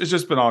it's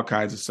just been all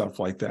kinds of stuff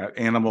like that.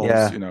 Animals,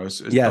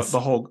 the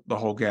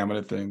whole gamut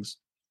of things.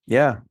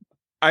 Yeah.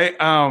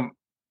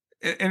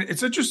 And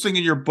it's interesting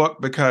in your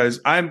book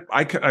because I'm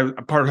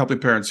part of Helping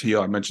Parents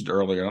Heal. I mentioned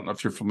earlier. I don't know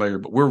if you're familiar,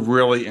 but we're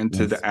really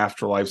into the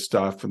afterlife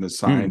stuff and the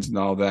science and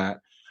all that.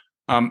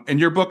 In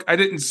your book, I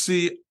didn't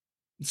see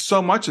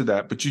so much of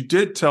that, but you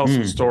did tell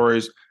some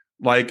stories.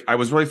 Like I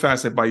was really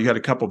fascinated by you had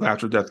a couple of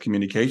after-death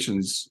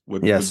communications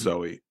with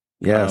Zoe.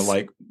 Yes.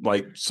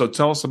 So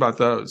tell us about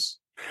those.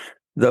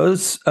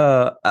 Those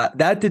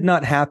that did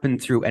not happen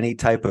through any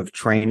type of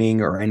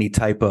training or any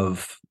type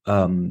of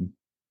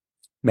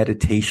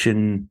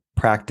meditation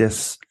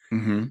practice.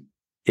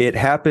 It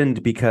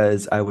happened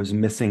because I was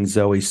missing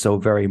Zoe so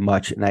very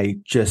much, and I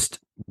just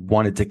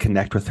wanted to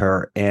connect with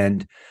her.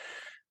 And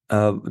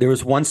there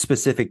was one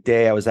specific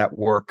day I was at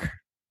work,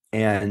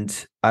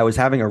 and I was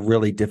having a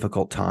really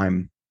difficult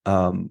time.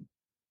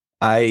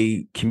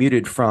 I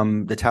commuted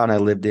from the town I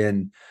lived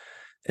in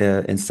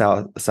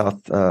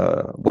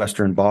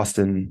southwestern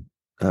Boston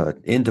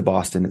into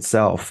Boston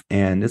itself,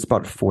 and it's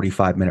about a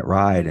 45-minute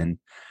ride. And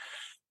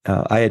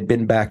I had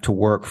been back to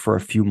work for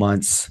a few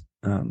months,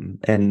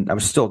 and I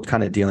was still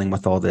kind of dealing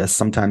with all this.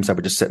 Sometimes I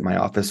would just sit in my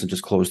office and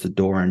just close the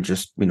door and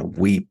just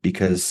weep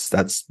because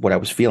that's what I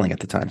was feeling at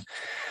the time.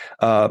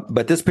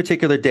 But this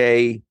particular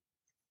day,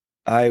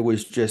 I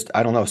was just,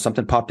 I don't know,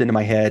 something popped into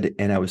my head,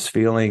 and I was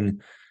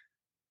feeling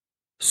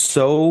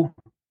so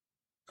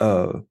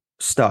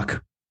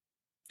stuck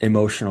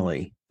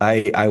emotionally.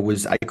 I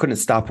couldn't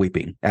stop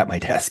weeping at my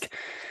desk.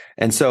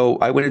 And so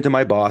I went into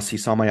my boss. He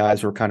saw my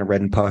eyes were kind of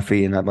red and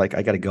puffy, and I'm like,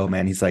 I got to go,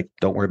 man. He's like,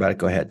 don't worry about it.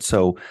 Go ahead.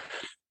 So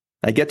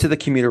I get to the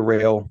commuter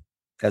rail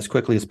as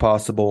quickly as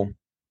possible,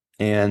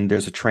 and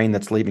there's a train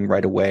that's leaving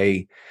right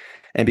away.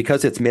 And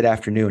because it's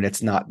mid-afternoon,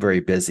 it's not very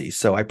busy.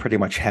 So I pretty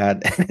much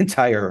had an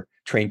entire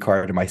train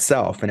car to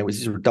myself, and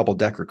these were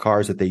double-decker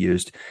cars that they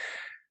used.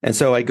 And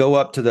so I go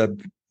up to the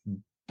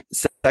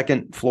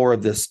second floor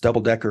of this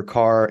double-decker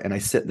car, and I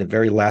sit in the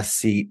very last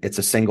seat. It's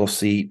a single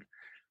seat,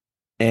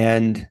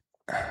 and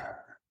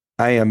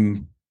I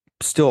am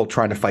still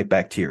trying to fight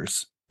back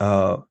tears.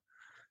 And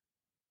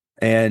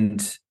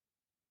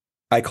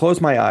I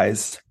close my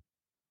eyes,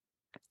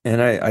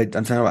 and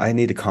I'm saying, I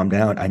need to calm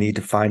down. I need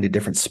to find a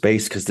different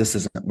space because this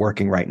isn't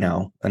working right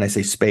now. And I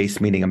say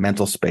space, meaning a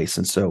mental space.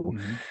 And so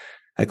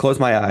I close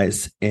my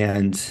eyes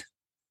and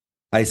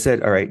I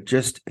said, all right,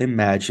 just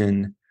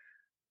imagine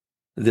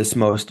this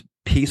most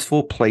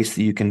peaceful place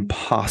that you can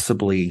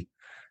possibly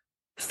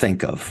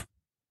think of.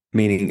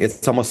 Meaning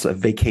it's almost a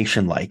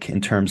vacation-like in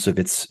terms of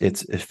its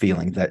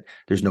feeling, that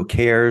there's no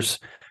cares,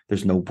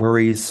 there's no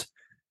worries.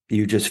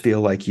 You just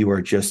feel like you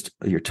are just,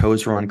 your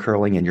toes are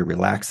uncurling and you're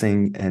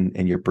relaxing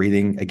and you're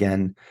breathing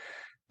again.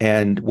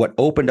 And what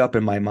opened up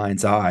in my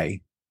mind's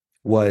eye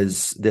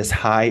was this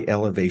high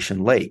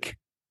elevation lake.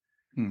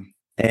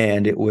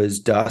 And it was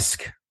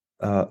dusk.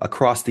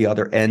 Across the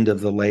other end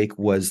of the lake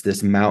was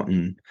this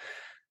mountain.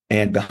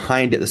 And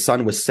behind it, the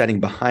sun was setting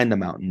behind the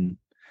mountain.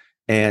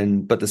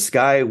 But the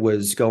sky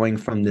was going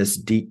from this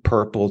deep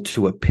purple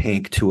to a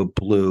pink to a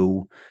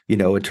blue,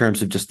 in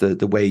terms of just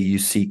the way you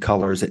see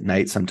colors at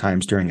night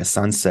sometimes during a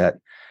sunset.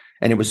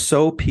 And it was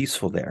so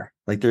peaceful there.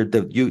 Like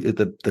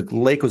the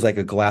lake was like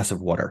a glass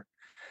of water.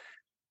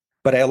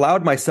 But I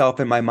allowed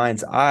myself in my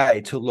mind's eye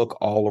to look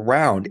all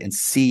around and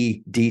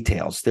see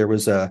details. There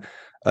was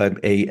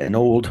an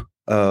old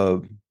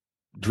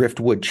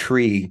driftwood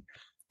tree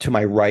to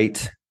my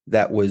right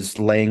that was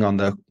laying on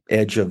the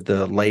edge of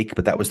the lake,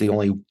 but that was the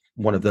only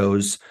one of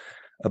those.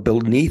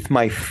 Beneath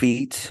my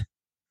feet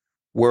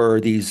were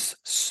these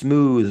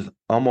smooth,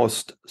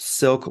 almost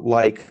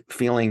silk-like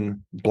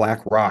feeling black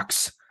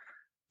rocks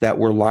that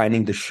were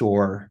lining the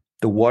shore.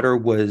 The water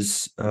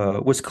was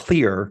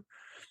clear.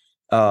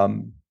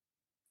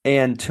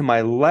 And to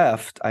my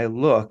left, I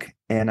look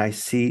and I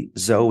see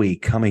Zoe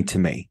coming to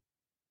me.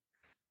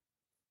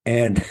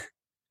 And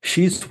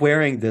she's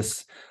wearing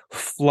this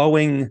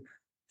flowing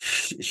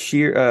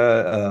sheer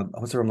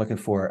what's the word I'm looking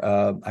for?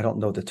 I don't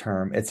know the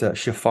term. It's a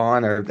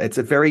chiffon, or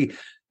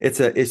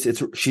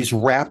she's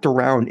wrapped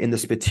around in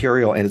this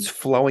material and it's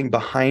flowing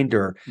behind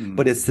her,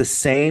 but it's the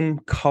same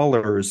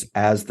colors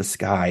as the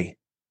sky.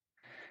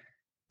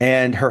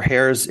 And her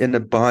hair's in a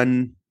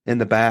bun in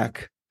the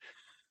back.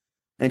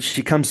 And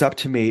she comes up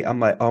to me. I'm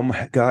like, oh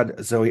my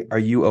God, Zoe, are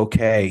you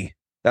okay?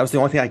 That was the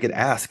only thing I could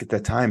ask at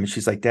that time. And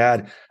she's like,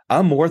 Dad,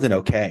 I'm more than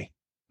okay.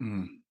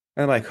 And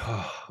I'm like,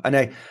 oh.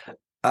 And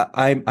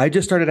I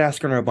just started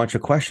asking her a bunch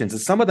of questions,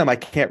 and some of them I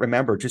can't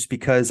remember just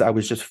because I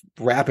was just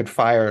rapid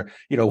fire.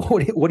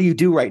 What do you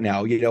do right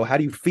now? How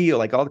do you feel?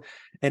 Like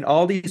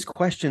all these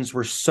questions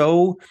were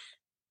so,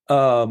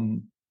 I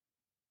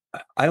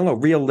don't know,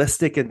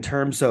 realistic in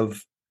terms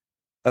of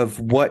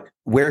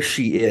where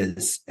she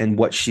is and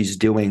what she's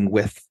doing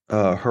with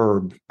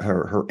her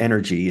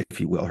energy, if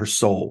you will, her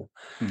soul.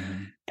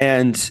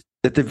 And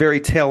at the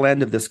very tail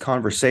end of this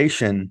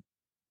conversation,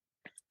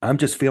 I'm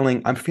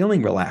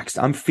feeling relaxed.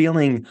 I'm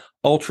feeling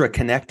ultra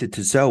connected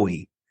to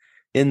Zoe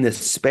in this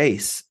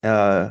space.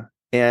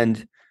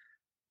 And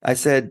I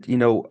said,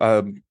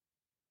 are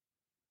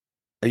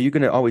you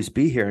going to always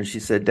be here? And she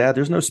said, Dad,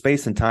 there's no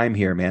space and time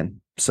here,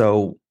 man.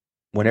 So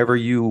whenever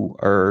you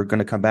are going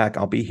to come back,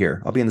 I'll be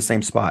here. I'll be in the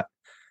same spot.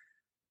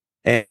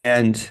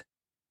 And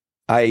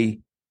I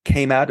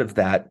came out of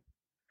that,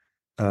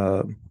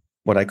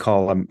 what I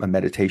call a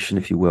meditation,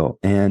 if you will.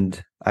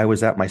 And I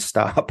was at my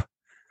stop.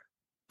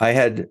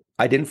 I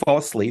didn't fall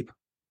asleep.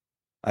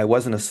 I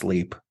wasn't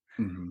asleep.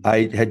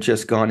 I had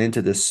just gone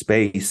into this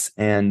space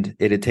and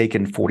it had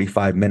taken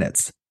 45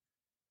 minutes.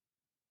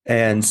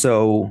 And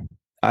so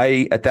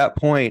at that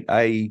point,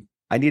 I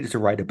needed to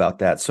write about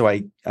that. So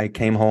I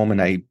came home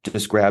and I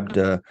just grabbed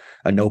a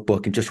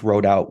notebook and just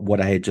wrote out what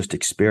I had just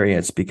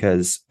experienced,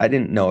 because I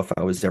didn't know if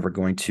I was ever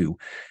going to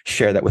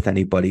share that with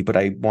anybody, but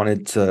I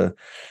wanted to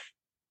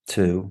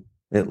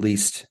at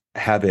least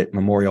have it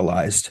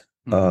memorialized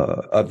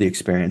of the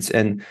experience.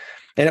 And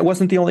it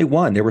wasn't the only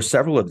one. There were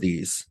several of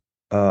these.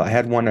 I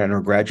had one on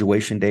her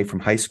graduation day from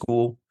high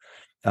school,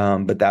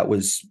 but that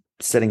was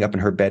sitting up in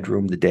her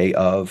bedroom the day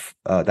of.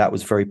 That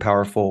was very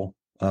powerful.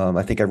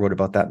 I think I wrote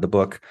about that in the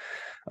book.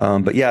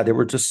 But yeah, there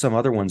were just some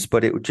other ones.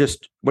 But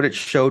what it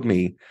showed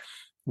me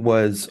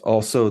was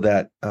also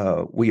that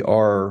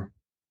we're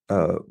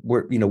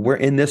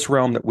in this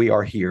realm, that we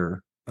are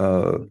here.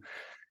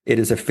 It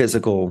is a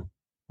physical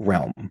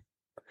realm.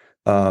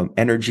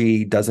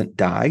 Energy doesn't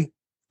die.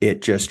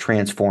 It just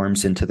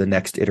transforms into the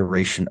next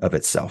iteration of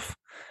itself.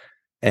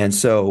 And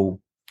so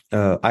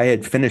I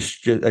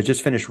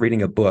just finished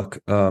reading a book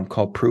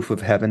called Proof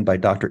of Heaven by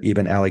Dr.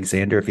 Eben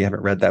Alexander. If you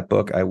haven't read that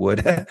book, I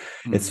would.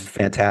 It's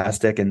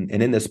fantastic. And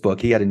in this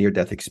book, he had a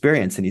near-death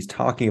experience, and he's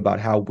talking about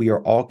how we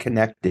are all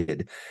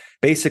connected.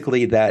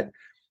 Basically, that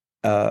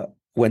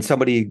when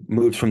somebody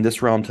moves from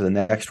this realm to the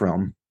next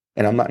realm,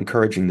 and I'm not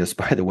encouraging this,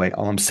 by the way,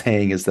 all I'm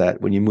saying is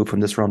that when you move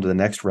from this realm to the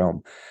next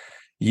realm,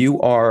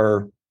 you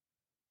are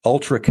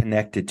ultra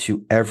connected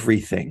to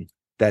everything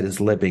that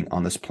is living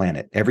on this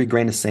planet. Every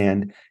grain of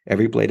sand,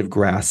 every blade of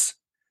grass,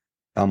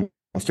 almost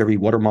every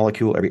water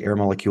molecule, every air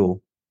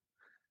molecule.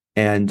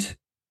 And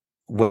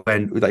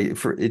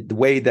the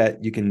way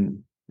that you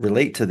can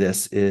relate to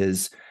this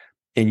is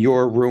in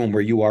your room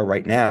where you are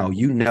right now,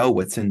 you know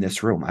what's in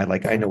this room. I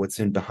know what's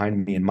in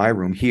behind me in my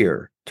room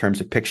here in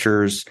terms of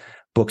pictures,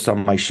 books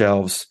on my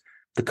shelves,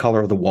 the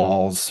color of the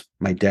walls,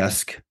 my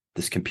desk,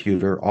 this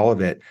computer, all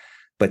of it.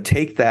 But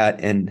take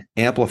that and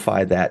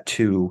amplify that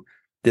to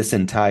this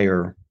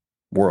entire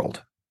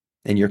world,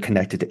 and you're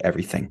connected to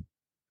everything.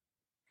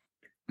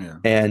 Yeah.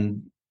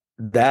 And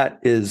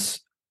that's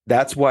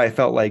why I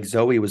felt like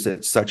Zoe was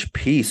at such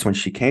peace when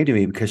she came to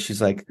me, because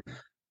she's like,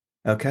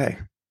 okay,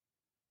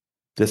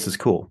 this is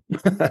cool.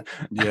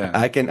 Yeah.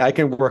 I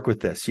can work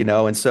with this,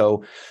 And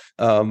so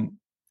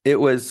it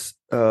was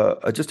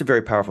just a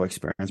very powerful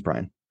experience,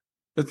 Brian.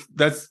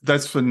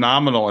 That's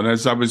phenomenal. And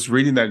as I was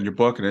reading that in your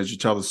book, and as you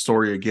tell the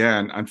story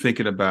again, I'm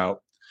thinking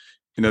about,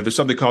 there's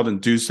something called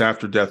induced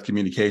after death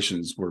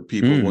communications, where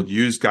people will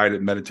use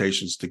guided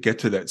meditations to get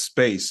to that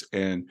space.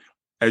 And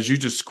as you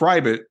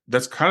describe it,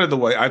 that's kind of the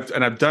way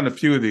I've done a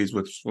few of these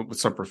with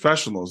some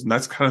professionals, and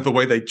that's kind of the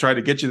way they try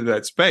to get you to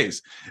that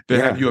space. They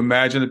have you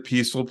imagine a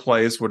peaceful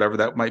place, whatever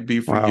that might be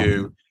for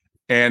you.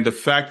 And the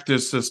fact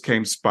this just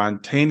came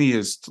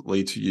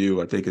spontaneously to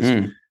you, I think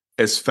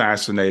is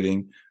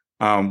fascinating.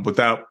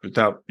 Without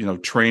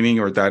training,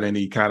 or without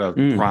any kind of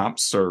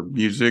prompts or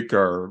music,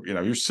 or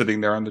you're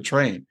sitting there on the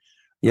train.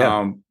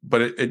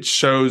 But it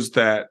shows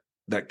that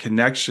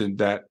connection,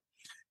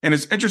 and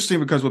it's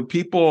interesting because when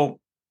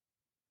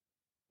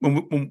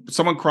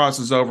someone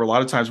crosses over, a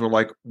lot of times we're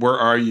like, where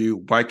are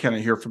you? Why can't I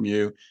hear from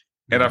you?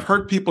 And I've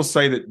heard people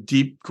say that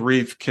deep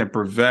grief can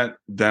prevent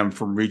them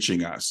from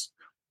reaching us.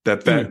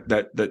 That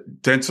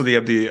density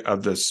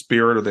of the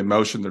spirit or the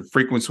emotion, the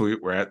frequency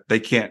we're at, they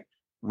can't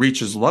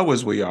reach as low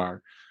as we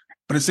are.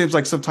 But it seems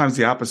like sometimes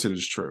the opposite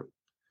is true.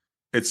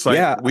 It's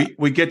like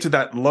we get to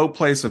that low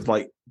place of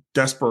like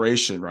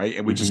desperation, right?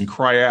 And we just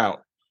cry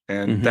out,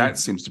 and that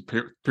seems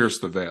to pierce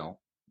the veil.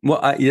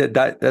 Well,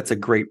 that's a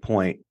great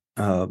point.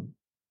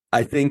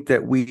 I think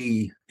that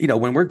we,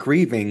 when we're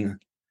grieving,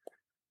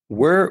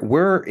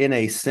 we're in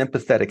a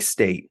sympathetic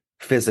state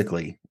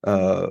physically.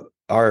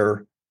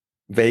 Our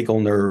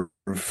vagal nerve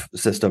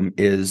system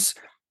is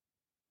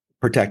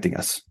protecting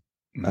us.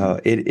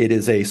 It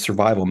is a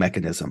survival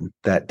mechanism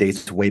that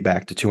dates way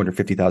back to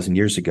 250,000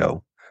 years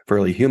ago for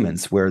early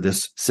humans, where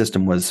this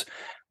system we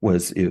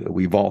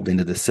evolved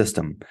into this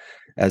system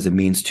as a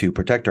means to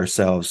protect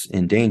ourselves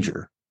in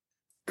danger.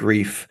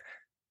 Grief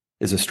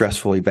is a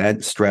stressful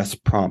event. Stress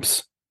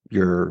prompts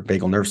your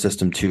vagal nerve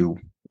system to,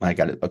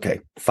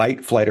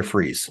 fight, flight, or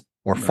freeze,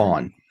 or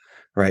fawn,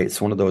 right?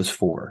 It's one of those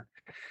four.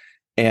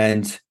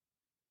 And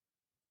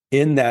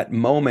in that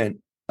moment,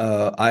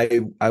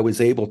 I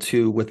was able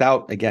to,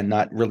 without, again,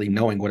 not really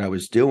knowing what I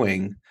was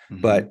doing,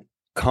 but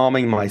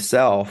calming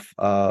myself.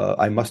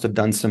 I must have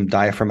done some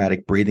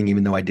diaphragmatic breathing,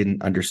 even though I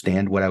didn't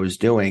understand what I was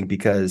doing,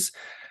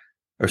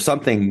 or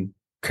something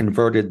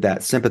converted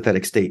that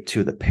sympathetic state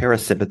to the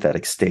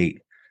parasympathetic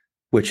state,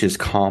 which is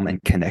calm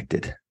and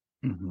connected.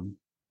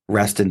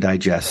 Rest and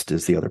digest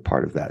is the other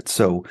part of that.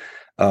 So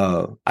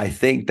I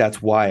think that's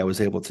why I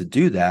was able to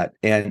do that.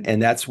 And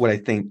that's what I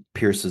think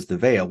pierces the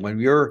veil. When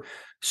you're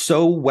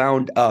so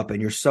wound up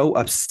and you're so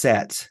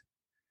upset,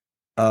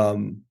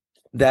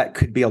 that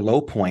could be a low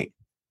point,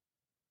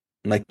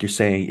 like you're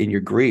saying, in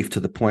your grief,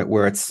 to the point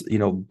where it's,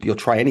 you'll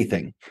try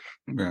anything.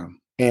 Yeah.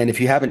 And if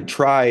you haven't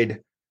tried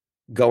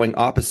going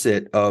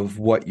opposite of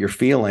what you're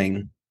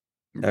feeling,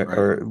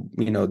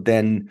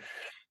 then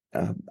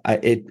I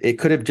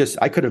could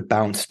have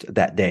bounced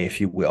that day, if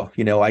you will.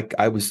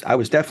 I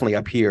was definitely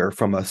up here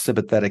from a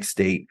sympathetic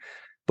state,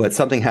 but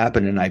something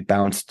happened and I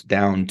bounced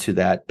down to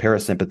that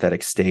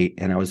parasympathetic state,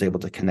 and I was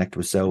able to connect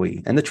with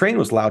Zoe. And the train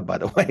was loud, by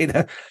the way.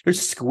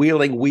 There's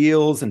squealing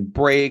wheels and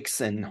brakes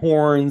and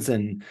horns,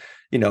 and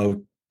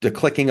the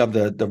clicking of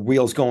the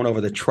wheels going over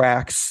the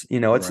tracks.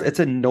 It's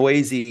a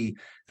noisy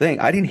thing.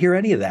 I didn't hear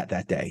any of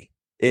that day.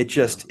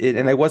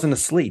 And I wasn't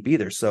asleep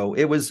either. So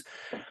it was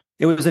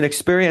an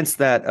experience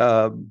that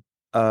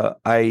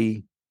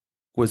I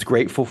was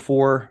grateful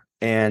for,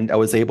 and I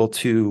was able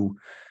to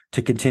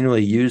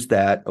continually use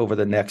that over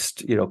the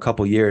next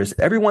couple years.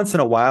 Every once in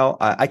a while,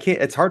 I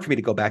can't. It's hard for me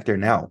to go back there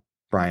now,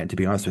 Brian, to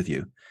be honest with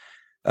you,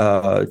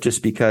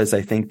 just because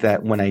I think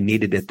that when I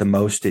needed it the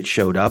most, it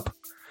showed up,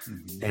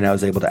 and I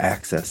was able to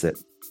access it.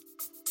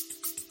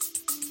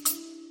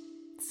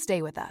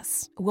 Stay with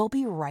us. We'll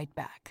be right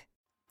back.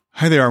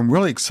 Hi there, I'm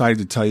really excited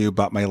to tell you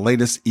about my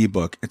latest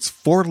ebook. It's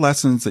 4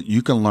 lessons that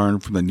you can learn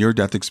from the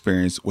near-death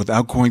experience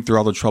without going through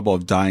all the trouble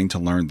of dying to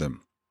learn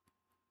them.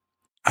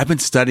 I've been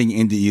studying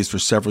NDEs for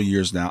several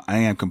years now. I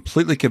am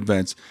completely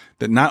convinced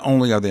that not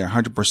only are they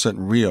 100%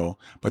 real,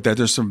 but that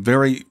there's some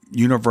very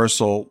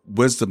universal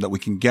wisdom that we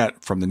can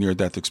get from the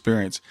near-death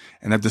experience.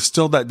 And I've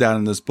distilled that down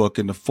in this book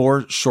into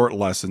 4 short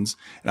lessons.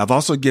 And I've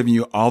also given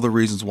you all the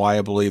reasons why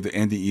I believe that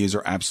NDEs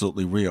are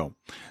absolutely real.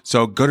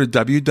 So go to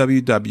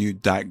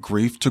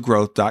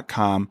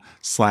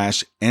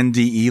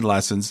www.grieftogrowth.com/NDE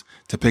lessons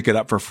to pick it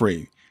up for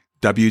free.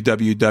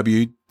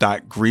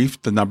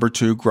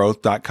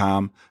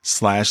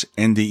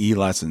 www.growth.com/NDE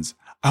lessons.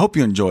 I hope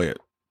you enjoy it.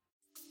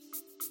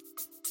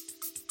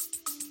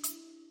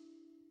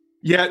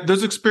 Yeah,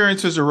 those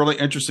experiences are really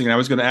interesting. And I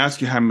was going to ask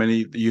you how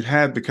many you'd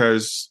had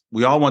because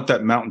we all want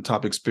that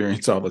mountaintop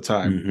experience all the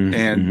time.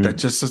 And that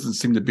just doesn't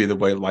seem to be the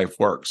way life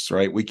works,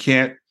 right? We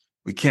can't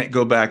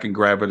go back and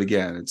grab it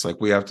again. It's like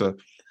we have to,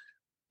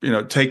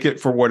 take it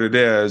for what it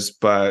is.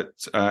 But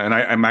and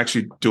I'm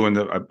actually doing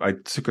I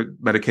took a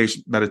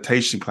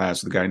meditation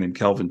class with a guy named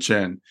Kelvin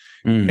Chin,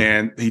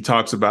 and he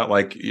talks about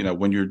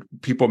when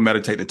people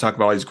meditate, they talk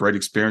about all these great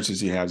experiences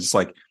he has. It's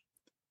like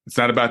it's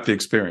not about the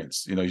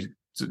experience,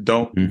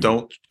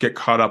 Don't get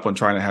caught up on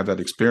trying to have that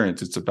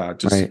experience. It's about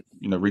just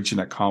reaching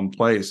that calm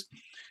place.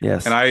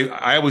 Yes. And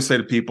I always say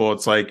to people,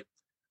 it's like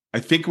I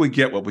think we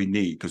get what we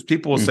need because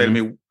people will say to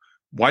me,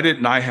 why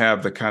didn't I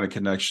have the kind of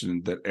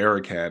connection that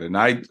Eric had? And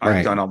I've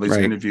done all these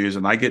interviews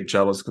and I get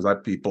jealous because I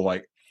have people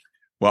like,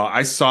 well,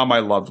 I saw my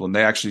loved one.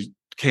 They actually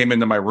came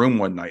into my room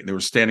one night and they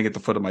were standing at the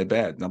foot of my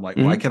bed. And I'm like,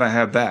 why can't I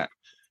have that?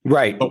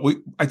 Right. But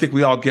I think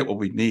we all get what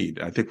we need.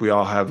 I think we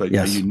all have a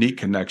unique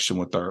connection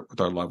with our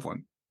loved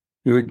one.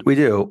 We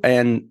do.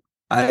 And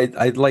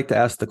I'd like to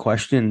ask the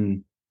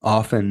question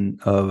often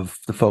of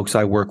the folks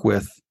I work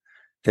with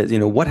is,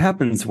 what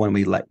happens when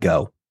we let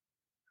go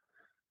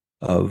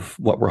of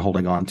what we're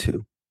holding on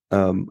to?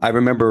 I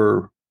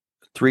remember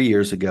 3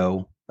 years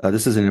ago,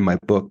 this isn't in my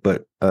book,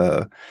 but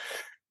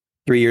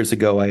 3 years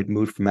ago, I had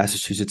moved from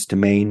Massachusetts to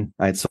Maine.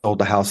 I had sold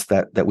the house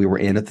that we were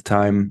in at the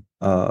time.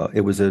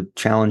 It was a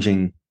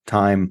challenging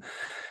time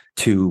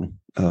to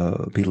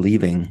be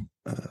leaving,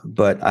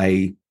 but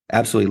I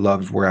absolutely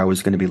loved where I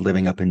was going to be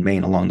living up in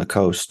Maine along the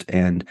coast.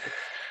 And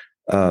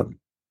I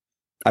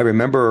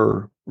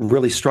remember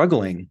really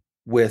struggling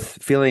with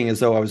feeling as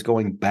though I was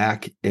going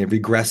back and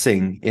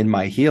regressing in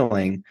my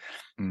healing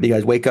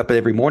because I'd wake up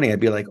every morning, I'd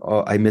be like,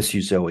 oh, I miss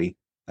you, Zoe.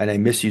 And I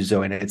miss you,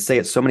 Zoe. And I'd say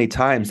it so many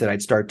times that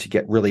I'd start to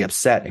get really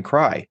upset and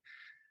cry.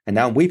 And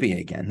now I'm weeping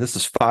again. This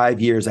is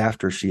 5 years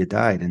after she had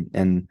died.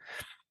 And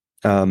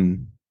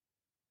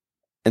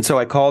so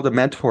I called a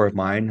mentor of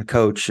mine, a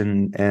coach,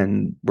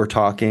 and we're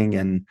talking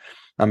and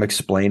I'm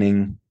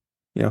explaining,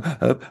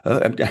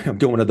 I'm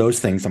doing one of those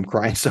things. I'm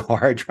crying so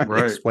hard trying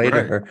to explain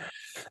to her.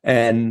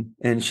 And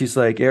she's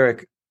like,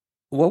 Eric,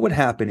 what would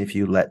happen if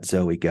you let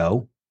Zoe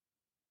go?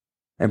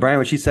 And Brian,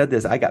 when she said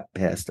this, I got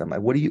pissed. I'm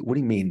like, what do you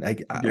mean?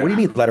 What do you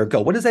mean let her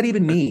go? What does that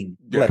even mean?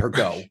 Let her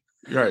go.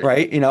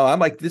 Right. I'm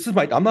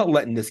like, I'm not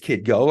letting this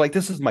kid go. Like,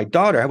 this is my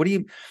daughter. What do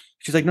you,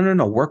 she's like,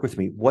 no, work with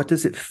me. What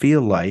does it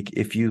feel like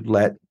if you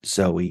let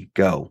Zoe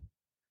go?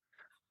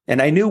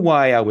 And I knew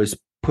why I was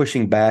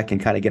pushing back and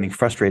kind of getting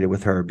frustrated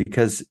with her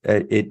because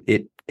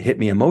it hit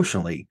me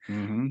emotionally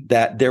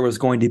that there was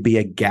going to be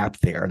a gap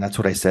there. And that's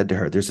what I said to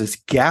her. There's this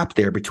gap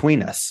there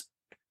between us.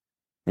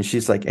 And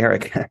she's like,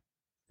 Eric,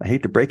 I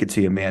hate to break it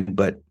to you, man,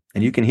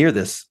 and you can hear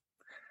this,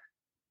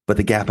 but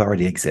the gap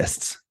already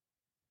exists.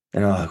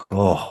 And I'm like,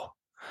 oh.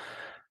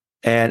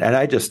 And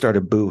I just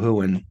started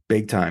boo-hooing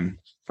big time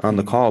on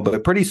the call.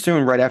 But pretty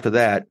soon, right after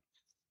that,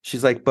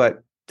 she's like,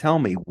 but tell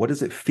me, what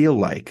does it feel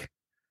like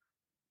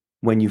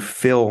when you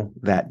fill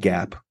that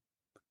gap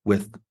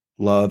with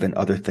love and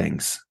other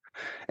things?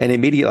 And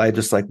immediately I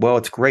just like, well,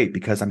 it's great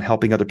because I'm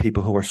helping other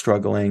people who are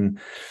struggling.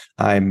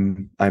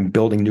 I'm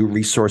building new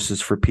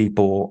resources for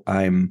people.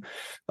 I'm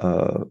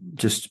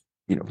just,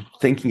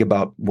 thinking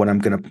about what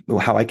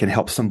how I can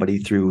help somebody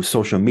through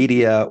social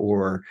media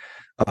or,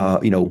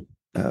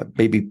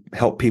 maybe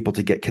help people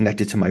to get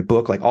connected to my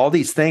book. Like all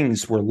these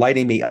things were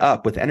lighting me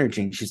up with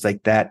energy. And she's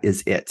like, that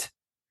is it.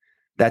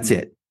 That's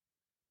it.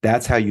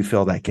 That's how you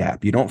fill that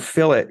gap. You don't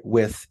fill it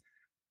with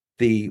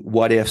the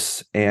what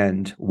ifs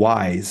and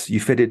whys.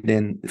 You fill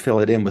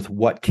it in with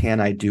what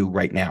can I do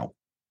right now?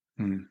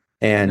 And,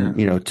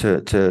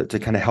 to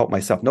kind of help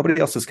myself.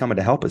 Nobody else is coming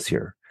to help us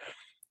here.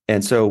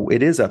 And so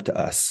it is up to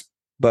us,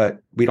 but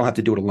we don't have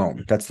to do it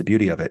alone. That's the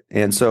beauty of it.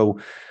 And so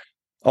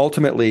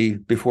ultimately,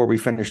 before we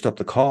finished up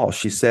the call,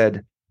 she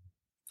said,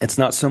 it's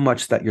not so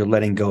much that you're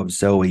letting go of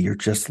Zoe, you're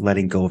just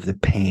letting go of the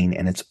pain,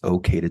 and it's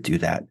okay to do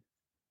that.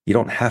 You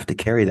don't have to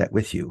carry that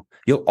with you.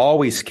 You'll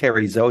always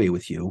carry Zoe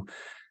with you.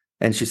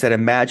 And she said,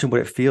 imagine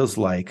what it feels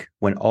like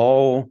when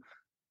all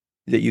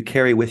that you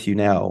carry with you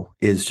now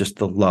is just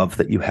the love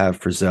that you have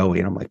for Zoe.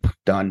 And I'm like,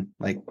 done.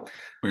 Like,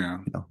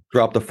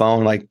 drop the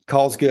phone, like,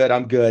 call's good.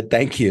 I'm good.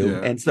 Thank you.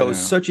 And so it's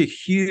such a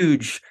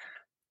huge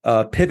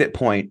pivot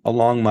point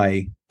along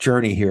my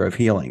journey here of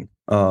healing.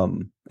 How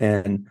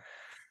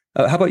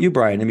about you,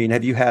 Brian? I mean,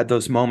 have you had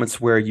those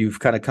moments where you've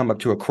kind of come up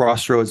to a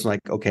crossroads,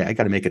 like, okay, I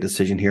got to make a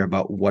decision here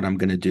about what I'm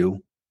going to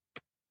do?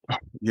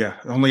 Yeah,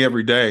 only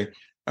every day.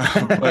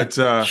 But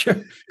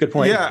sure. Good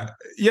point.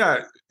 Yeah.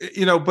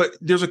 But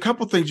there's a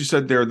couple things you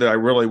said there that I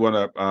really want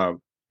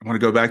to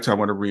go back to. I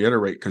want to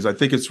reiterate because I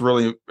think it's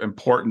really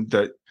important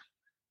that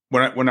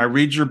when I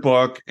read your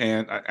book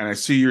and I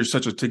see you're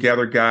such a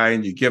together guy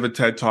and you give a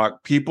TED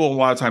talk, people a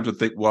lot of times will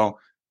think, well,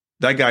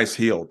 that guy's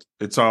healed.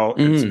 It's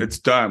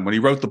done. When he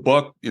wrote the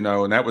book, and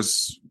that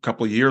was a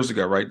couple of years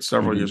ago, right?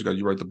 Several years ago,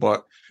 you wrote the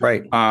book.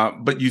 Right.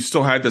 But you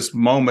still had this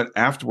moment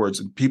afterwards,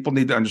 and people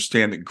need to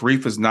understand that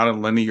grief is not a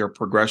linear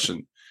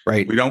progression.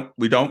 Right.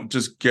 We don't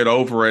just get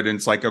over it and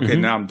it's like, okay,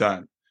 now I'm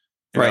done.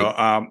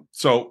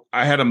 So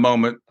I had a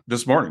moment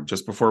this morning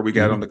just before we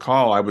got on the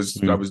call. I was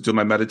doing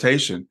my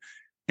meditation,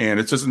 and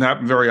it doesn't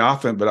happen very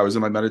often, but I was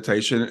in my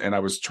meditation and I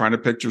was trying to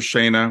picture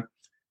Shayna,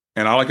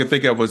 and all I could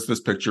think of was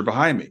this picture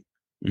behind me.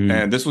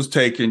 And this was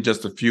taken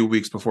just a few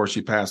weeks before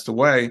she passed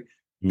away,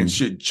 and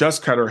she had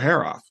just cut her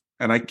hair off.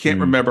 And I can't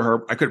remember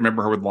her. I couldn't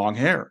remember her with long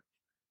hair.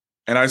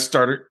 And I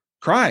started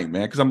crying,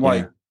 man, because I'm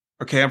like,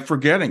 okay, I'm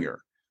forgetting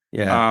her.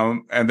 Yeah.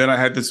 And then I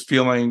had this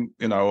feeling,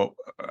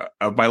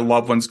 of my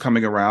loved ones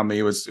coming around me.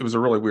 It was a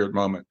really weird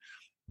moment.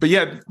 But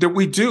yet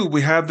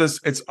we have this,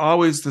 it's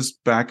always this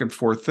back and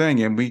forth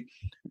thing. And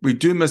we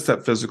do miss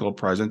that physical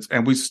presence.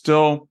 And I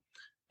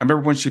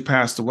remember when she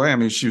passed away, I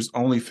mean, she was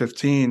only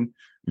 15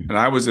 and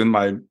I was in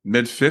my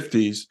mid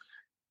 50s.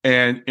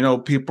 And,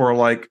 people are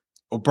like,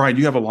 "Oh, Brian,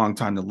 you have a long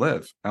time to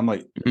live." I'm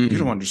like, "You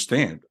don't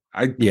understand.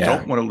 I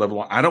don't want to live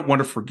long. I don't want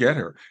to forget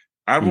her.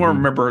 I want to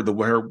remember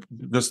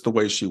just the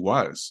way she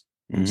was."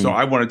 So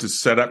I wanted to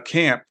set up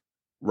camp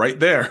right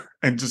there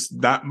and just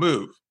not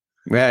move.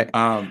 Right.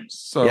 I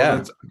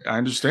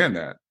understand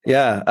that.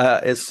 Yeah.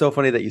 It's so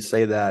funny that you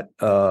say that.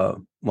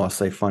 I'll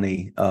say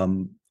funny.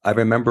 I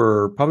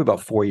remember probably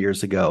about 4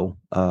 years ago,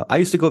 I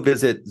used to go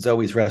visit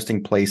Zoe's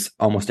resting place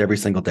almost every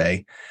single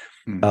day.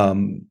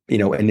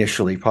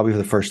 Initially, probably for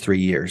the first 3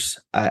 years,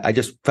 I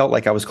just felt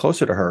like I was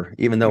closer to her,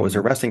 even though it was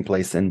her resting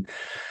place. And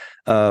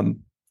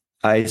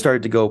I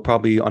started to go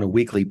probably on a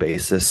weekly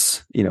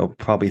basis,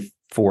 probably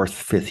 4th,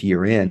 5th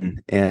year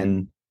in.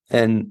 And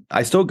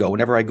I still go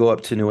whenever I go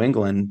up to New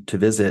England to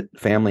visit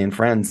family and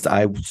friends.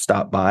 I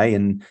stop by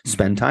and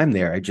spend time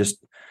there. I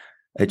just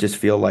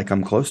feel like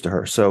I'm close to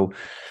her. So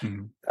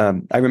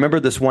I remember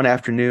this one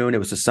afternoon, it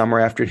was a summer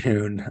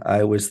afternoon.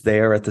 I was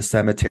there at the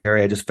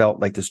cemetery. I just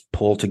felt like this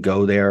pull to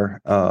go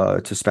there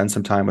to spend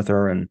some time with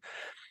her.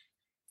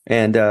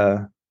 And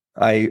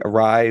I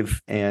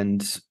arrive,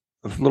 and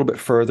a little bit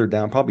further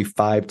down, probably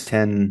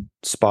 5-10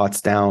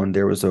 spots down,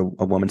 there was a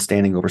woman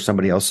standing over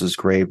somebody else's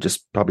grave,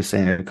 just probably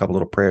saying a couple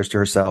little prayers to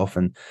herself.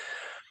 And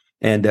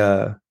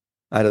out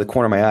of the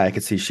corner of my eye, I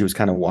could see she was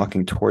kind of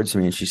walking towards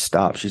me, and she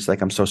stopped. She's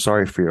like, "I'm so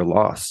sorry for your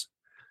loss."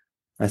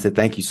 I said,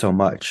 "Thank you so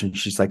much." And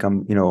she's like,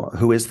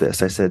 "Who is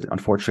this?" I said,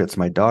 "Unfortunately, it's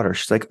my daughter."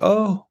 She's like,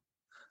 "Oh,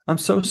 I'm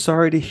so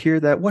sorry to hear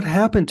that. What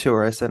happened to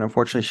her?" I said,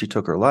 "Unfortunately, she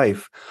took her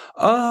life."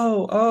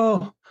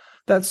 Oh,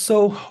 that's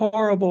so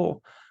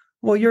horrible.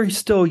 Well, you're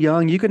still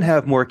young. You can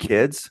have more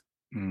kids.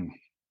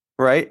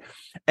 Right.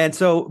 And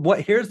so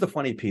here's the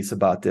funny piece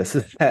about this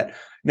is that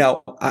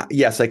now,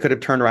 yes, I could have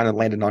turned around and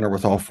landed on her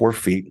with all 4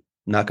 feet.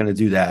 Not going to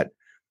do that.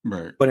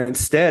 Right. But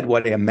instead,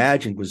 what I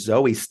imagined was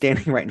Zoe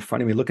standing right in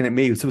front of me, looking at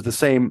me with the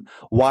same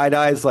wide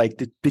eyes, like,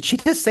 did she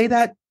just say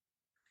that?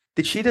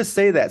 Did she just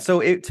say that?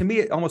 So to me,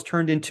 it almost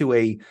turned into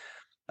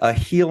a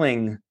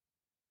healing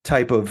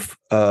type of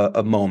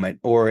a moment,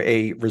 or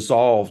I was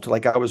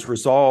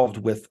resolved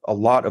with a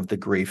lot of the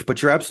grief.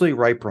 But you're absolutely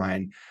right,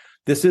 Brian.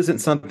 This isn't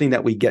something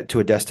that we get to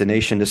a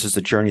destination. This is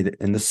a journey,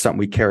 and this is something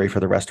we carry for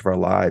the rest of our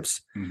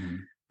lives.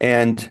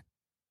 And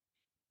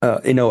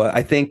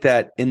I think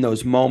that in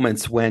those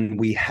moments when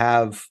we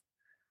have,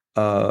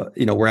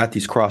 we're at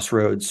these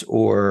crossroads,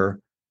 or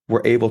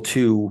we're able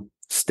to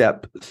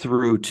step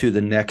through to the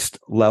next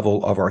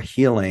level of our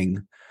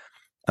healing,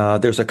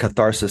 there's a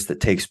catharsis that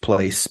takes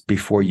place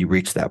before you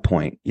reach that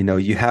point.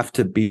 You have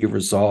to be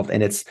resolved.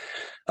 And it's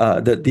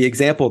the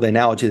example, the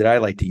analogy that I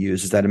like to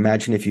use is that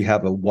imagine if you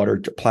have a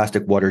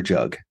plastic water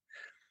jug,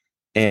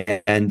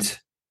 and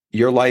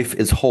your life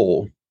is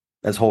whole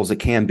as it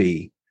can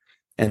be.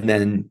 And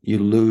then you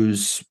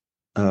lose,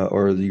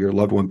 or your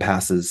loved one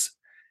passes,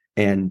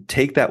 and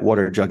take that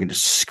water jug and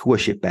just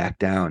squish it back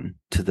down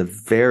to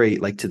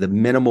the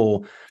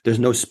minimal. There's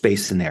no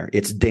space in there.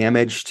 It's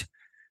damaged.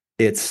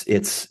 It's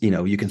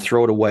you can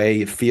throw it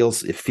away. It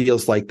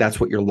feels like that's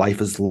what your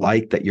life is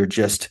like, that you're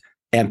just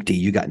empty.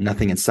 You got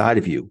nothing inside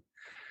of you.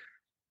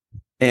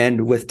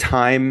 And with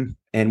time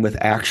and with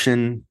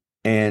action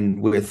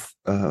and with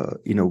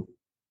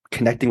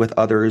connecting with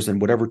others and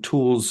whatever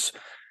tools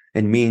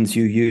and means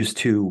you use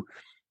to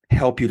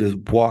help you to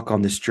walk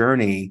on this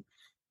journey,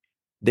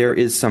 there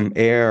is some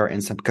air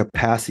and some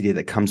capacity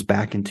that comes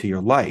back into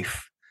your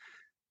life.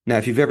 Now,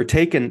 if you've ever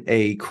taken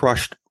a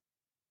crushed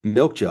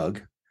milk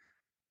jug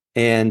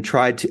and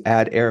tried to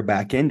add air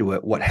back into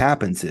it, what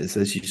happens is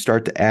as you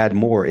start to add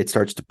more, it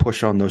starts to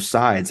push on those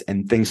sides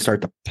and things start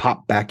to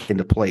pop back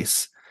into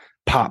place.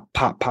 Pop,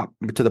 pop, pop,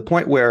 to the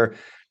point where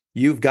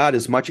you've got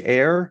as much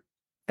air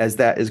as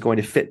that is going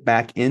to fit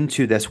back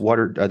into this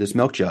this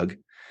milk jug.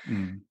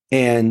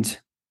 And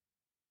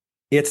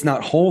it's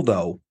not whole,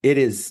 though. It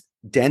is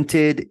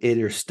dented.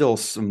 There's still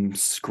some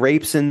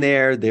scrapes in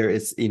there. There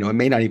is, it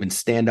may not even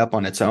stand up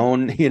on its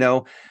own,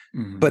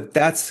 but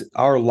that's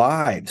our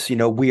lives.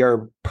 We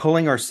are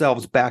pulling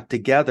ourselves back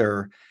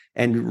together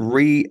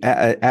and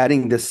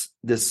adding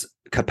this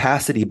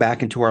capacity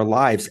back into our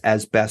lives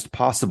as best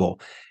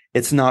possible.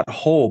 It's not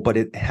whole, but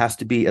it has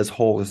to be as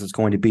whole as it's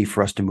going to be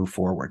for us to move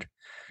forward.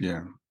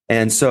 Yeah.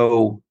 And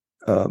so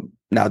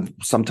now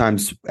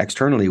sometimes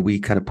externally we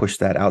kind of push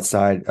that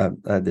outside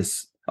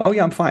this oh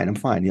yeah, I'm fine. I'm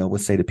fine. We'll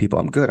say to people,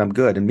 I'm good. I'm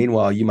good. And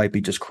meanwhile, you might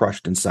be just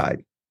crushed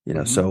inside,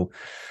 So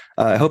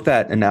I hope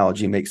that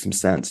analogy makes some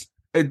sense.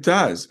 It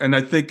does. And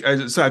I think,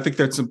 I think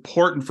that's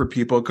important for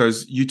people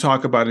because you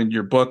talk about in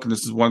your book, and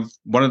this is one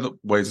of the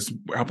ways it's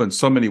helping in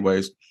so many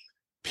ways.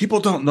 People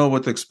don't know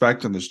what to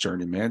expect in this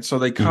journey, man. So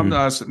they come to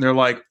us and they're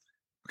like,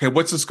 okay,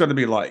 what's this going to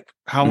be like?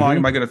 How long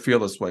am I going to feel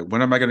this way?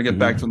 When am I going to get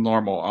back to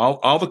normal?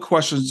 All the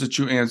questions that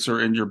you answer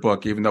in your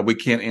book, even though we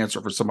can't answer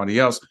for somebody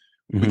else,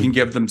 we can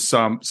give them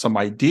some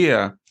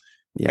idea.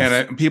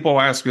 Yes. And people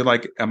ask me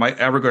like, am I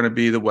ever going to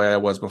be the way I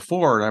was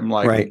before? And I'm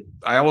like,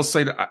 I always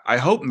say, I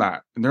hope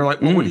not. And they're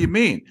like, well, what do you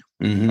mean?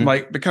 I'm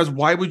like, because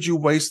why would you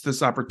waste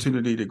this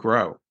opportunity to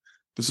grow?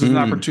 This is an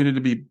opportunity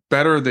to be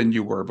better than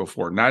you were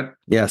before, not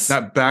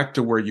back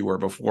to where you were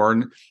before.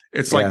 And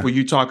it's like when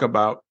you talk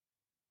about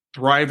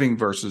thriving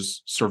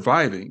versus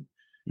surviving.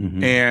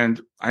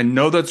 And I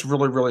know that's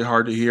really, really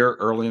hard to hear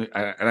early.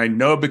 And I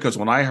know because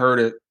when I heard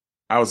it,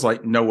 I was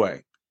like, no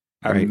way.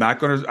 I'm not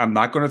going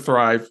to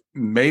thrive.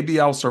 Maybe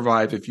I'll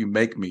survive if you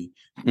make me,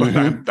 but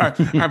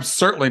I'm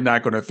certainly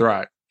not going to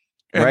thrive.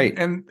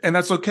 And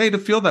that's okay to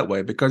feel that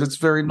way because it's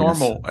very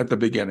normal at the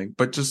beginning.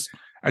 But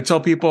I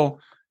tell people,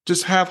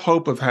 just have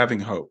hope of having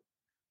hope.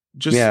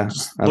 Just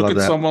look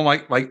at someone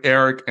like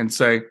Eric and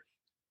say,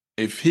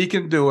 if he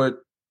can do it,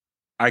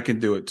 I can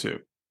do it too.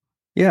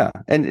 Yeah.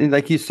 And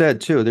like you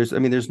said too, there's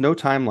no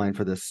timeline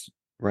for this.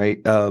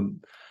 Right.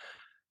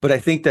 But I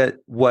think that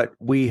what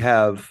we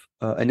have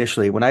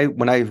initially, when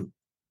I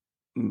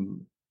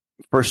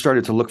first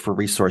started to look for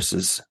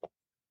resources,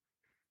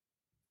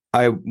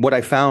 what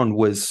I found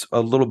was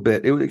a little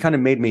bit, it kind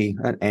of made me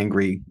not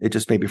angry. It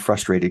just made me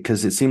frustrated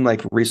because it seemed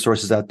like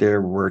resources out there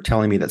were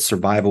telling me that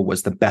survival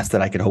was the best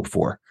that I could hope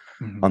for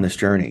on this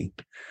journey.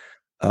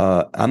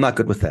 I'm not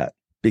good with that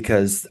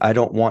because I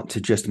don't want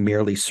to just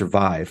merely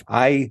survive.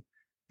 I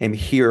am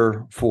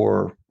here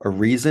for a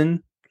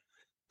reason.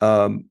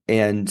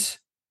 And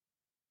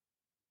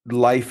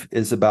life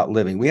is about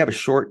living. We have a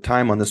short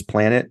time on this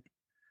planet.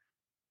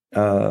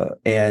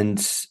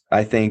 And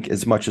I think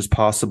as much as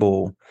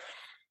possible,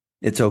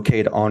 it's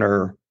okay to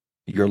honor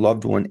your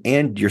loved one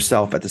and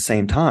yourself at the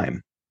same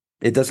time.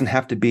 It doesn't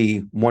have to be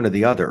one or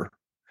the other.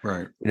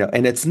 Right.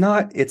 And it's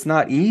not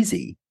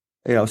easy.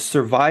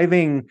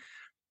 Surviving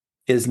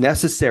is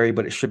necessary,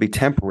 but it should be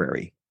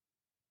temporary.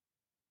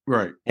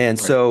 Right. And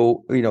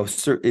so,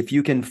 if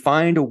you can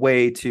find a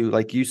way to,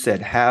 like you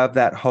said, have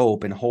that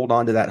hope and hold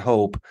on to that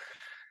hope,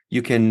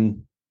 you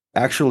can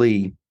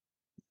actually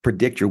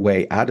predict your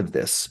way out of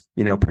this,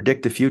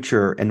 predict the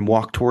future and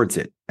walk towards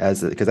it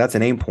because that's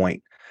an aim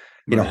point.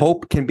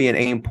 Hope can be an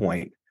aim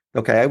point.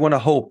 Okay. I want to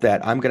hope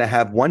that I'm going to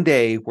have one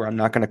day where I'm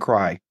not going to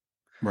cry.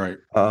 Right.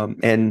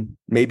 And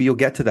maybe you'll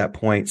get to that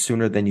point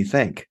sooner than you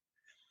think,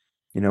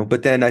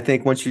 but then I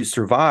think once you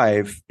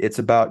survive, it's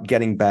about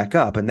getting back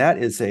up. And that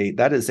is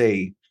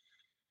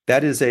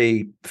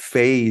a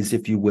phase,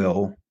 if you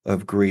will,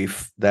 of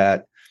grief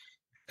that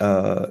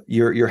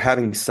you're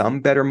having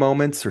some better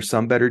moments or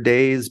some better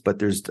days, but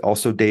there's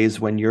also days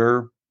when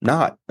you're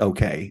not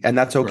okay, and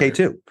that's okay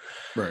too.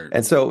 Right.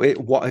 And so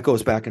it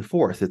goes back and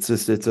forth.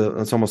 It's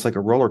almost like a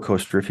roller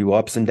coaster, if you will,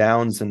 ups and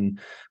downs,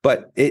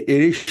 but it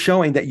is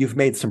showing that you've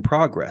made some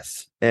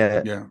progress.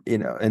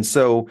 And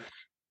so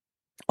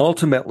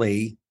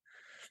ultimately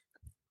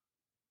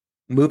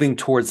moving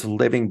towards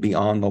living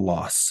beyond the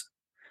loss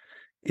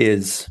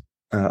is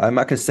I'm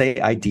not going to say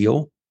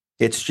ideal.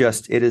 It's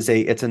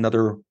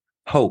another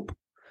hope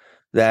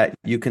that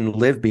you can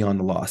live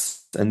beyond the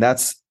loss. And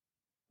that's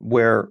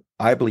where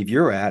I believe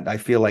you're at. I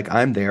feel like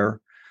I'm there.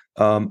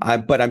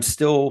 But I'm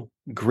still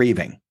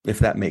grieving, if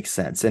that makes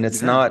sense. And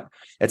it's not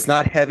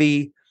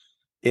heavy.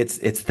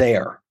 It's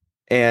there.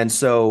 And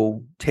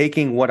so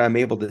taking what I'm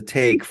able to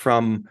take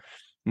from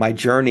my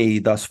journey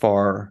thus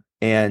far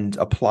and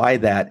apply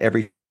that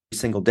every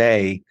single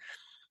day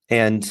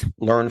and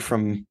learn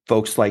from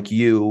folks like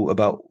you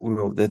about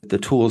the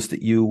tools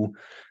that you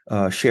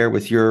share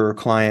with your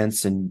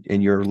clients and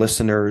your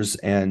listeners,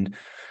 and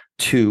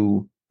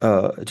to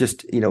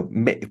just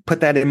put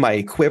that in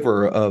my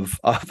quiver of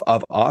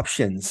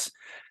options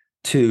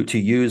to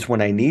use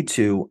when I need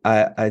to.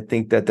 I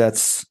think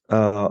that's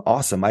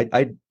awesome.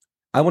 I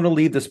want to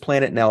leave this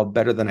planet now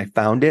better than I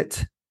found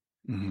it.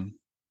 Mm-hmm.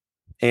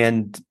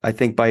 And I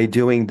think by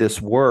doing this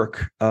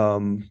work,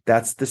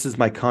 this is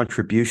my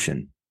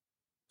contribution.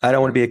 I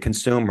don't want to be a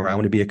consumer. I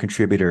want to be a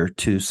contributor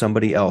to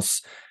somebody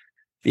else,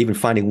 even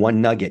finding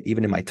one nugget,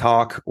 even in my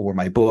talk or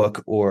my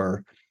book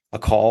or a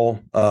call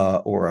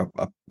or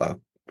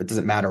it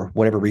doesn't matter,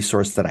 whatever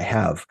resource that I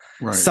have,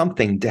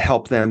 something to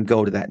help them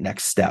go to that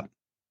next step.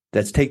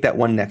 Let's take that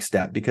one next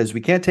step, because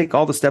we can't take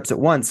all the steps at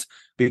once,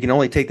 but you can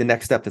only take the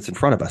next step that's in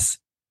front of us.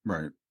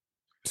 Right.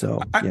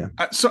 So,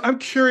 So I'm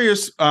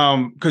curious,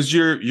 because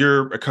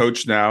you're a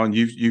coach now and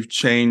you've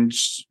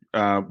changed.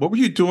 What were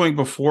you doing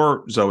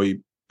before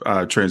Zoe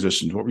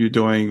transitioned? What were you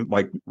doing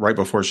like right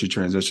before she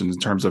transitioned in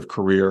terms of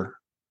career?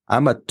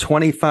 I'm a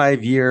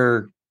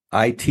 25-year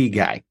IT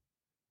guy.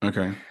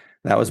 Okay.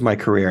 That was my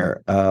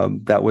career.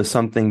 That was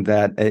something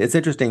that it's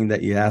interesting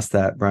that you asked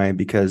that, Brian,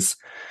 because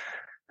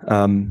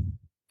when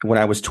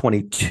I was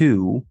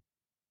 22,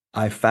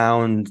 I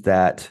found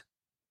that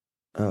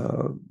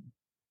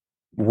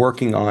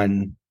working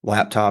on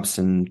laptops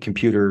and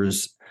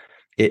computers,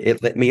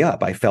 it lit me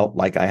up. I felt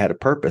like I had a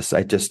purpose.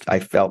 I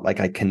felt like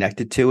I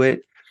connected to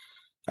it.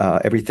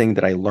 Everything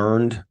that I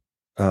learned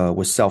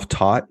was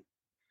self-taught,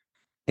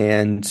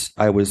 and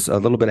I was a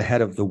little bit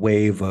ahead of the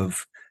wave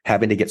of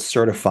having to get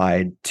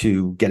certified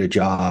to get a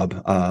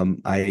job.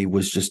 I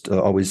was just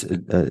always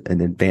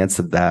an advance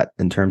of that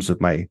in terms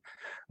of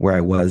where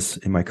I was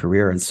in my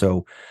career. And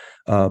so,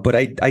 but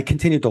I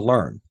continued to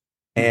learn.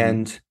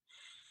 And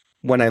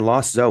when I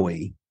lost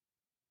Zoe,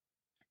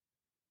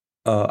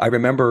 I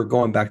remember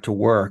going back to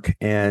work,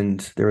 and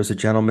there was a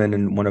gentleman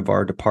in one of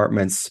our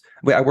departments.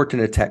 I worked in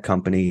a tech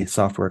company,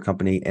 software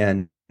company,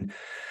 and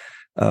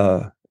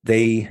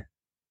this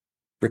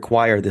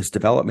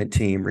development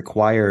team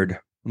required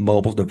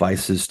mobile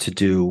devices to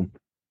do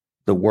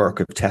the work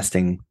of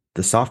testing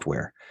the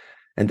software.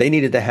 And they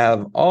needed to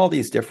have all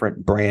these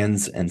different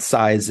brands and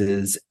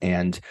sizes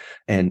and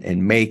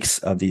makes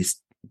of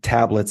these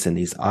tablets and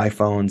these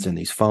iPhones and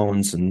these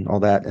phones and all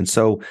that. And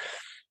so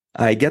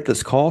I get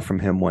this call from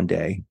him one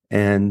day,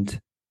 and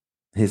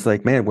he's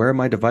like, "Man, where are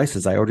my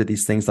devices? I ordered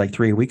these things like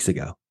 3 weeks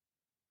ago."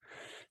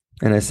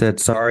 And I said,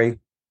 "Sorry,"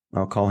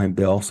 I'll call him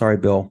Bill. "Sorry,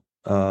 Bill.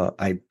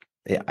 I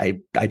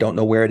don't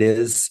know where it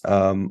is.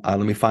 Let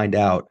me find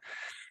out."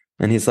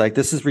 And he's like,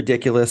 "This is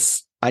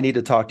ridiculous. I need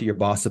to talk to your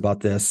boss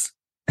about this."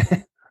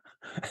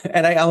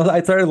 And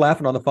I started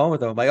laughing on the phone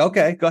with him. I'm like,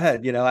 "Okay, go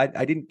ahead."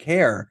 I didn't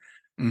care.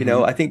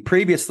 I think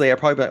previously I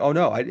probably be like, "Oh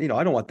no, I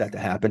don't want that to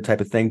happen," type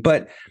of thing.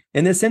 But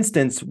in this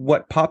instance,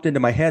 what popped into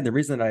my head, the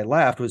reason that I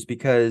laughed was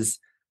because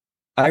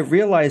I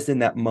realized in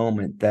that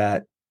moment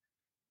that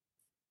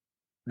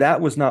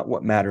was not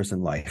what matters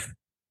in life.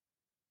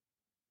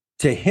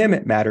 To him,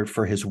 it mattered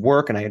for his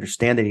work, and I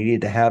understand that he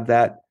needed to have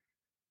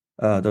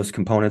those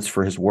components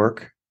for his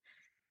work.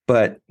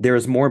 But there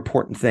is more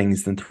important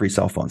things than 3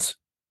 cell phones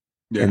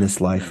in this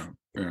life,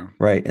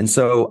 right? And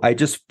so I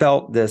just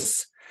felt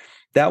this.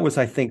 That was,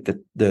 I think,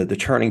 the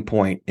turning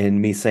point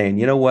in me saying,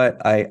 "You know what?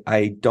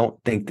 I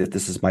don't think that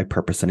this is my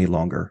purpose any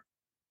longer."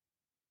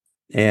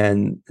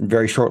 And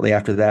very shortly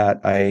after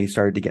that, I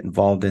started to get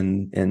involved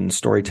in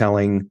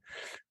storytelling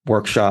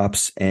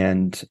workshops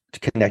and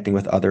connecting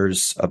with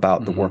others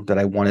about the work that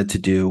I wanted to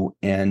do.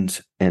 And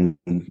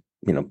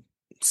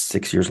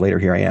 6 years later,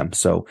 here I am.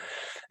 So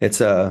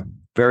it's a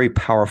very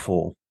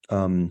powerful,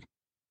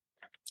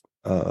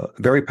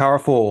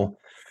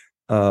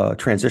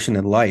 transition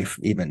in life,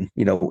 even,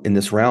 in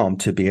this realm,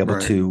 to be able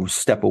to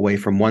step away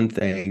from one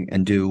thing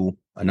and do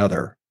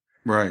another.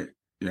 Right.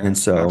 Yeah. And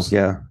so, absolutely.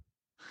 Yeah.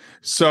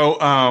 So,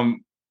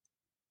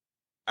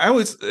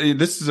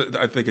 this is,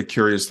 I think, a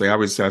curious thing I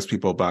always ask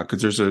people about,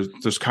 because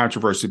there's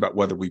controversy about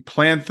whether we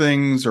plan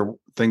things or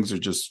things are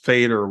just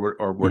fate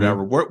or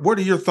whatever. What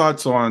are your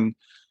thoughts on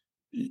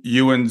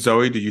you and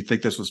Zoe? Do you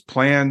think this was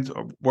planned?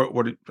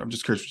 I'm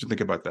just curious what you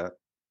think about that.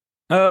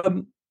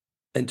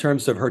 In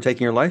terms of her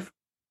taking her life?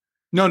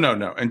 No.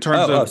 In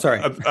terms of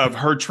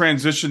her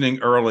transitioning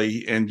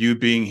early and you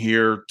being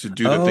here to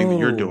do the thing that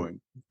you're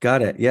doing.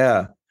 Got it.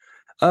 Yeah.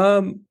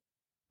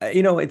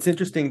 It's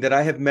interesting that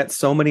I have met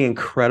so many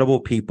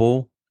incredible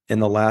people in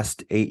the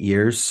last 8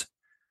 years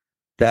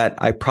that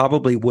I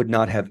probably would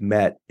not have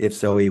met if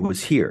Zoe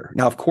was here.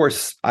 Now, of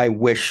course, I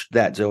wish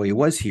that Zoe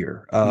was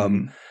here.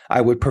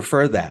 I would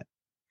prefer that.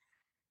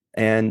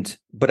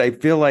 But I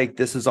feel like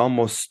this is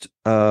almost,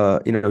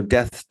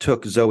 death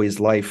took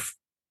Zoe's life,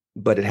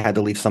 but it had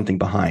to leave something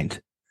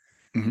behind.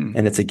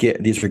 And it's a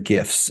gift. These are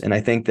gifts. And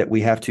I think that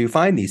we have to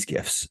find these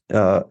gifts,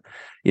 but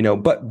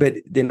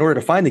in order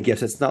to find the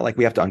gifts, it's not like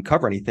we have to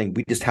uncover anything.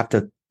 We just have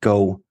to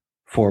go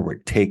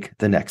forward, take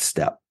the next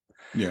step.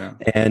 Yeah.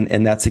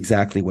 And that's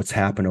exactly what's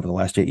happened over the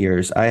last 8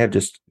 years. I have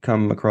just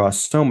come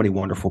across so many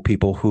wonderful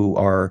people who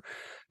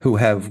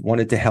have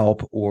wanted to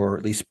help, or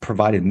at least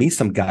provided me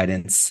some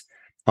guidance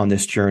on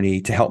this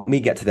journey to help me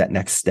get to that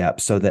next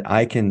step, so that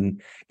I can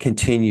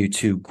continue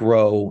to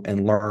grow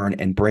and learn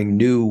and bring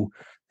new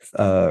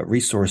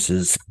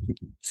resources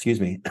to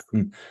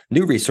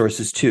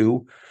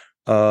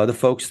the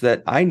folks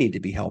that I need to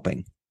be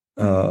helping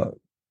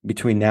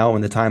between now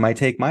and the time I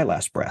take my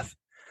last breath.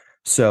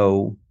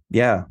 So,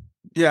 yeah.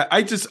 Yeah,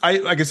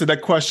 like I said,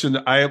 that question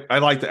I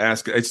like to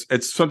ask.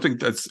 It's something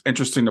that's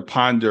interesting to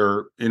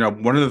ponder.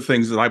 One of the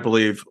things that I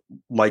believe,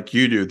 like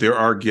you do, there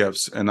are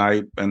gifts, and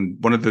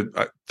one of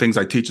the things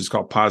I teach is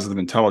called positive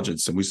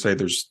intelligence, and we say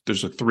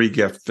there's a 3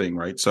 gift thing,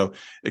 right? So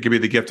it could be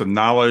the gift of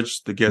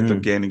knowledge, the gift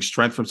of gaining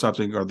strength from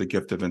something, or the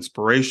gift of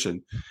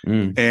inspiration.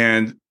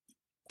 And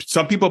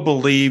some people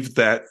believe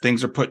that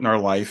things are put in our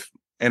life,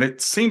 and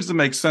it seems to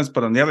make sense.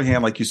 But on the other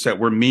hand, like you said,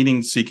 we're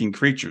meaning-seeking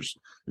creatures.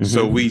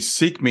 So we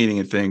seek meaning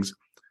in things.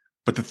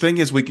 But the thing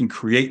is, we can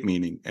create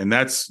meaning. And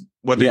that's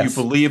whether you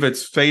believe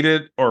it's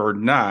fated or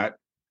not,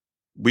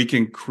 we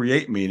can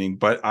create meaning.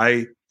 But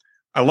I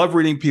love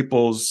reading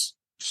people's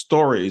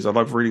stories. I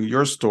love reading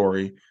your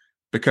story,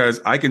 because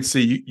I can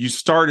see you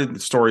started the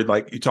story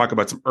like you talk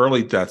about some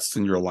early deaths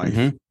in your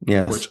life,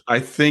 Yes. which I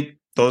think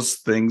those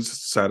things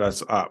set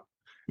us up.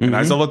 And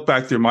as Mm-hmm. I look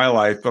back through my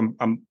life,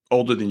 I'm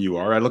older than you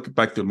are. I look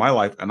back through my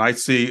life and I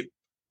see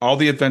all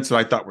the events that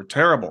I thought were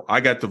terrible.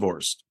 I got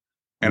divorced.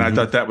 And I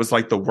thought that was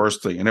like the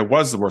worst thing. And it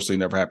was the worst thing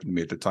that ever happened to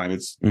me at the time.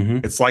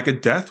 It's like a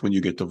death when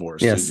you get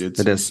divorced. Yes, it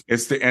is.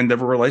 It's the end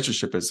of a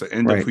relationship. It's the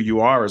end Right. of who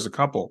you are as a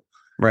couple.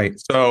 Right.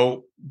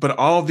 So, but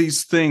all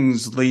these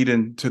things lead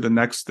into the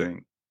next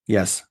thing.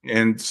 Yes.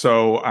 And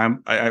so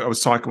I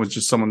was talking with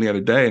just someone the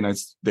other day, and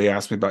they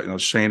asked me about,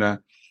 Shayna,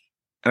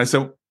 and I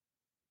said,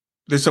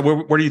 they said,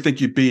 where do you think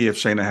you'd be if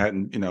Shayna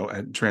hadn't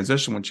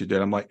transitioned when she did?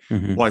 I'm like,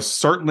 well, I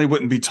certainly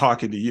wouldn't be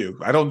talking to you.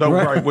 I don't know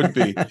where I would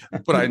be,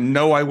 but I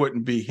know I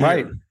wouldn't be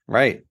here.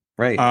 Right.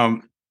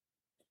 But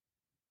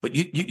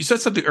you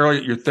said something earlier,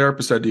 your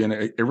therapist said to you, and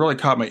it really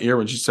caught my ear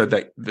when she said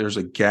that there's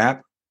a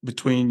gap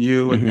between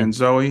you and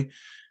Zoe.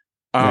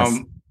 Yes.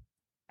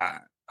 I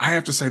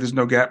have to say there's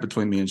no gap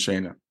between me and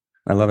Shayna.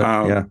 I love it.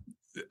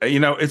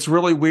 Yeah. It's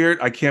really weird.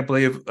 I can't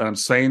believe I'm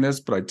saying this,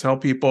 but I tell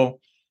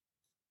people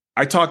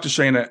I talk to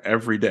Shayna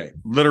every day,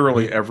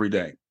 literally every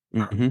day.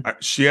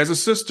 She has a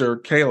sister,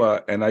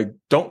 Kayla, and I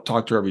don't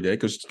talk to her every day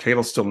because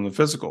Kayla's still in the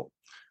physical.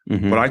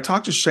 But I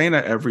talk to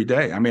Shayna every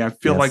day. I mean, I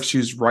feel like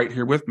she's right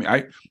here with me.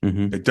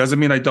 It doesn't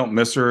mean I don't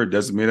miss her. It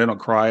doesn't mean I don't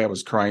cry. I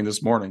was crying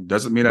this morning.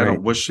 Doesn't mean I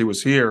don't wish she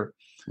was here.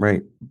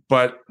 Right.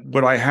 But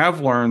what I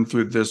have learned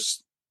through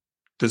this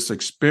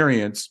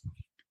experience,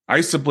 I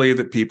used to believe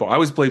that I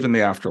always believe in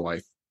the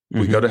afterlife.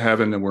 We go to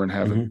heaven and we're in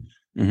heaven.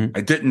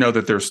 I didn't know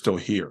that they're still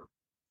here.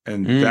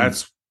 And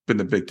that's been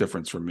the big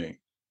difference for me.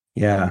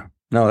 Yeah.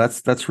 No,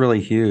 that's really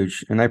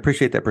huge. And I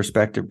appreciate that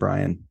perspective,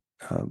 Brian.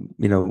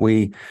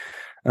 The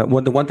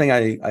one thing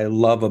I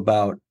love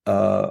about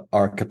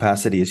our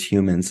capacity as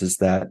humans is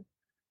that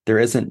there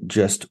isn't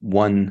just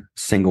one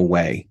single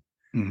way.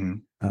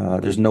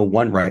 There's no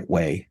one right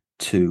way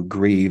to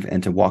grieve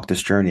and to walk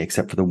this journey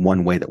except for the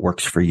one way that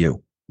works for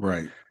you.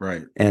 Right.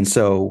 And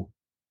so,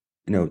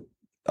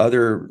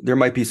 there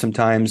might be some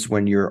times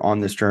when you're on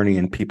this journey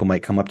and people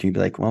might come up to you and be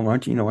like, well,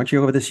 aren't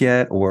you over this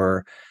yet?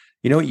 Or,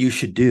 what you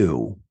should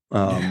do?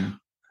 Okay.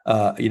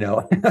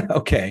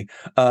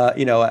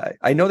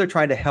 I know they're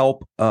trying to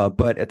help,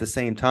 but at the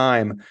same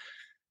time,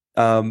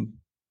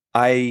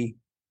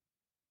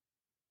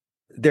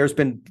 there's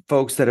been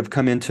folks that have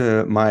come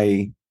into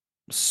my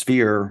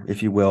sphere,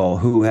 if you will,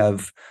 who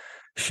have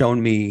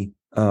shown me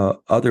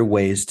other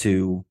ways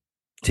to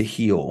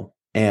heal.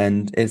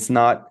 And it's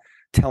not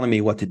telling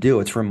me what to do.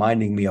 It's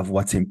reminding me of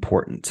what's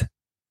important.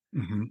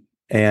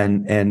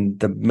 And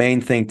the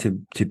main thing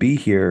to be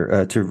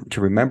here, to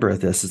remember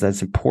this is that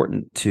it's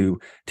important to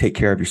take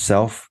care of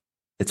yourself.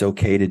 It's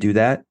okay to do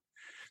that.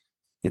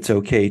 It's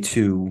okay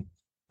to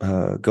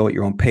go at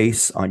your own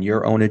pace, on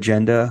your own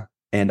agenda,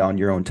 and on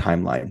your own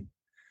timeline,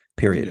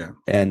 period. Yeah.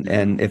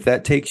 And if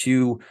that takes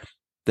you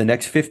the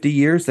next 50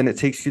 years, then it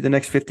takes you the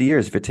next 50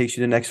 years. If it takes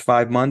you the next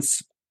 5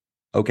 months,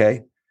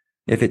 okay.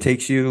 If it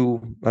takes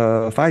you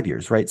 5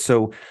 years, right?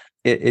 So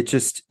it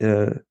just,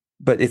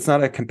 but it's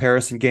not a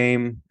comparison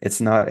game. It's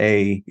not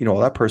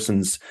that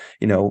person's,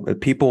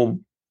 people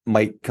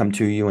might come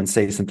to you and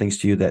say some things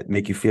to you that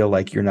make you feel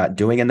like you're not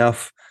doing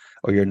enough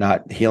or you're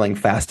not healing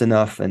fast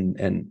enough.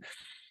 And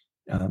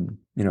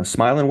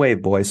smile and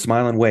wave, boys,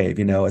 smile and wave.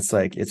 It's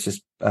like, it's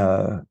just,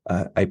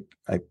 I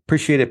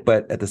appreciate it,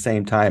 but at the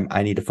same time,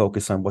 I need to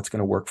focus on what's going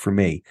to work for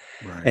me.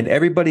 Right. And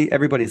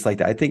everybody's like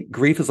that. I think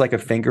grief is like a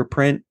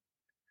fingerprint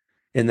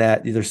in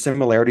that there's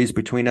similarities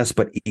between us,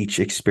 but each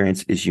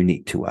experience is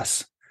unique to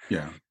us.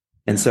 Yeah.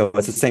 And so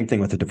it's the same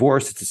thing with a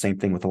divorce. It's the same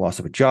thing with the loss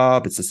of a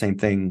job. It's the same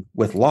thing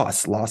with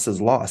loss. Loss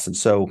is loss. And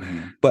so,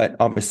 but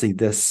obviously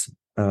this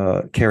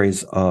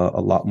carries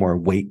a lot more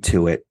weight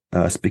to it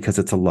because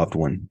it's a loved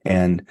one.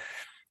 And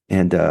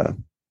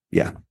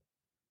yeah.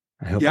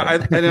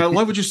 I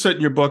love what you said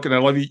in your book, and I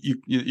love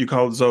you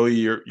called Zoe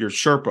your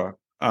Sherpa.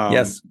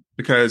 Yes.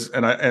 Because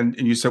and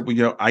you said,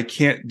 well, I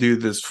can't do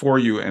this for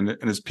you. And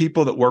as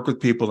people that work with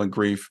people in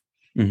grief,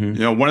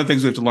 one of the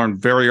things we have to learn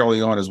very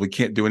early on is we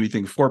can't do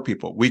anything for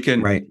people. We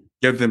can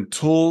give them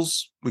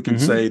tools. We can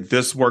say,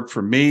 this worked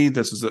for me.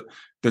 This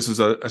is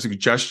a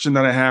suggestion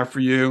that I have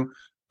for you.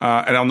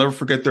 And I'll never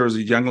forget, there was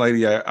a young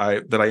lady that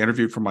I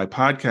interviewed for my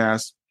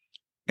podcast,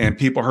 and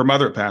her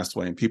mother passed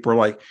away, and people are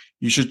like,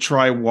 you should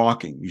try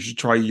walking. You should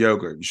try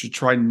yoga. You should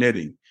try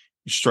knitting.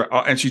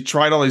 And she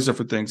tried all these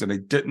different things, and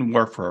it didn't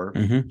work for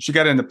her. She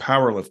got into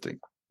powerlifting.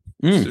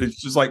 So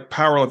it's just like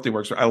powerlifting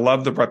works. I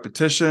love the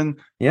repetition.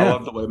 I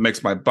love the way it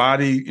makes my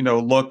body,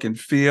 look and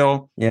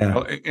feel.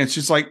 Yeah. And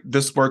she's like,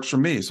 this works for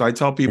me. So I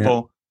tell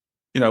people,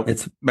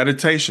 it's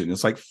meditation.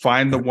 It's like,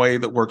 find the way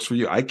that works for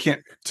you. I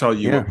can't tell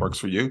you what works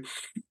for you.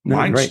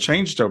 Mine's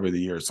changed over the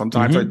years.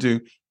 Sometimes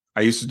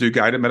I used to do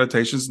guided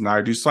meditations. Now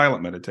I do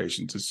silent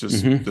meditations. It's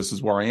just, this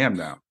is where I am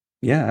now.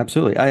 Yeah,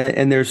 absolutely.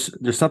 And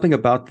there's something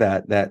about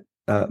that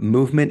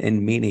movement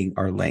and meaning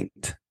are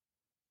linked.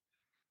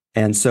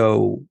 And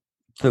so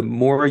the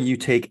more you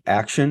take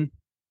action,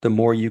 the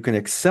more you can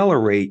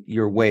accelerate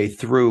your way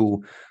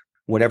through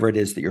whatever it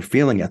is that you're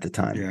feeling at the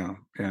time. Yeah.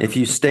 If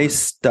you stay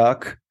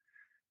stuck,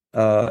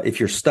 if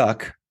you're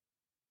stuck,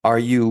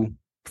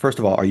 first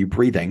of all, are you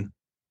breathing?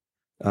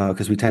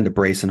 Because we tend to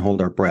brace and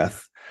hold our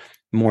breath.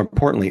 More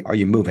importantly, are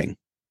you moving?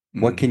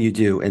 What can you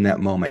do in that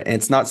moment? And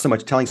it's not so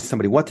much telling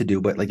somebody what to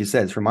do, but like you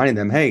said, it's reminding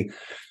them, hey,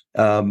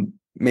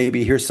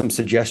 maybe here's some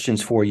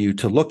suggestions for you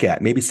to look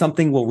at. Maybe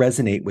something will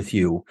resonate with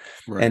you.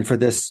 Right. And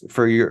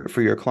for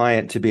your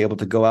client to be able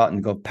to go out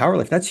and go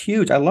powerlift, that's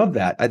huge. I love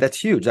that. That's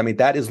huge. I mean,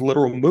 that is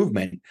literal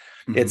movement.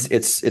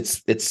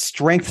 It's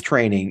strength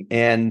training,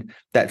 and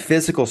that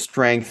physical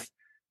strength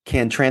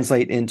can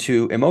translate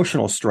into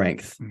emotional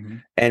strength.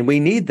 And we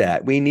need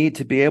that. We need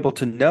to be able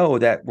to know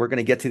that we're going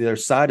to get to the other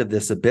side of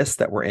this abyss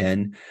that we're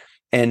in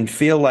and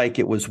feel like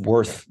it was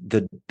worth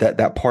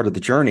that part of the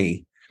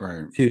journey.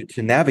 Right.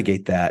 To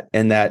navigate that.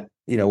 And that,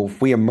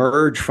 if we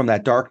emerge from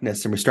that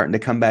darkness and we're starting to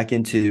come back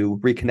into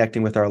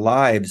reconnecting with our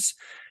lives,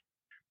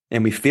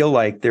 and we feel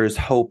like there's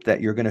hope that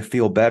you're going to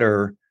feel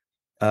better,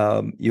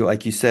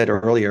 like you said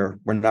earlier,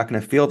 we're not going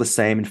to feel the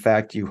same. In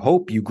fact, you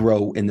hope you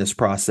grow in this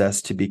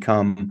process to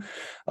become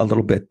a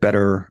little bit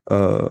better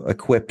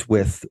equipped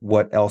with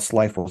what else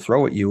life will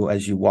throw at you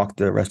as you walk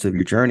the rest of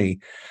your journey.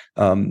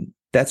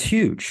 That's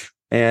huge.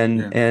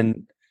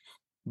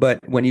 But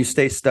when you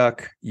stay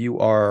stuck, you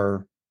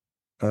are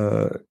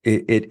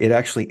it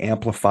actually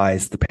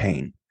amplifies the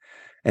pain.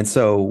 And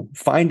so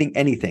finding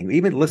anything,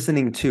 even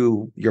listening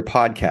to your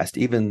podcast,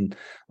 even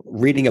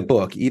reading a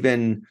book,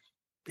 even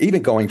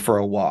going for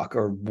a walk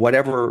or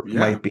whatever it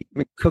might be,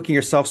 cooking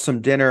yourself some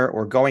dinner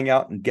or going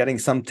out and getting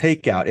some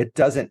takeout, it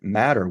doesn't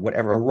matter,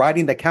 whatever,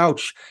 riding the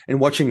couch and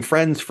watching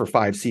Friends for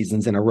 5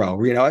 seasons in a row,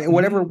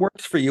 whatever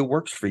works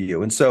for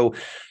you. And so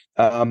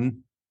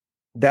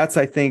that's,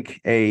 I think,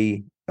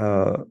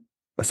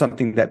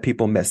 something that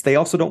people miss. They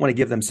also don't want to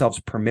give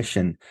themselves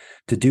permission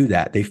to do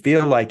that. They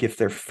feel like if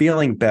they're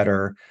feeling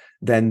better,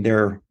 then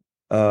they're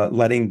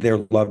letting their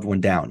loved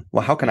one down.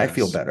 Well, how can I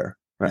feel better?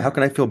 Right? How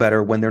can I feel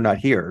better when they're not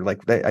here?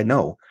 I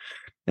know.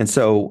 And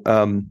so,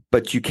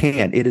 but you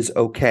can. It is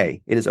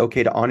okay. It is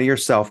okay to honor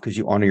yourself because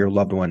you honor your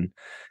loved one,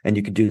 and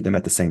you can do them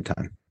at the same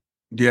time.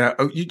 Yeah,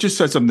 you just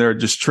said something there,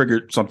 just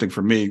triggered something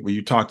for me when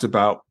you talked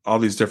about all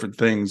these different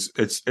things.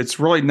 It's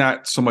really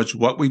not so much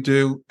what we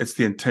do; it's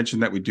the intention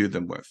that we do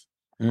them with.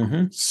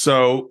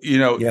 So,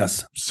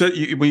 yes. So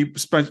we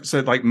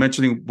said like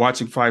mentioning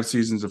watching 5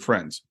 seasons of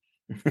Friends.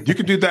 You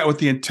could do that with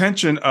the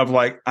intention of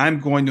like,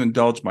 I'm going to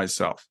indulge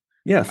myself.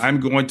 Yes.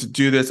 I'm going to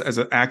do this as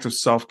an act of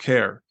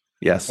self-care.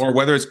 Yes. Or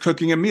whether it's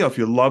cooking a meal. If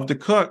you love to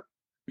cook,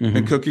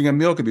 then cooking a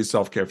meal could be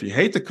self-care. If you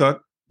hate to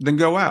cook, then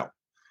go out.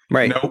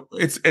 Right.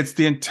 It's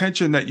the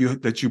intention that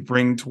you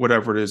bring to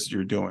whatever it is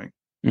you're doing.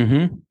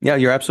 Yeah,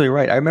 you're absolutely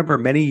right. I remember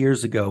many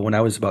years ago when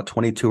I was about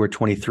 22 or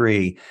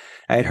 23,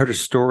 I had heard a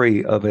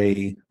story of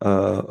a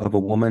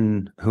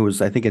woman who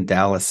was, I think, in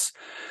Dallas.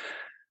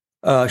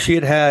 She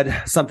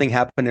had something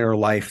happen in her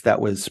life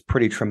that was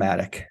pretty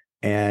traumatic.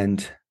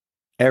 And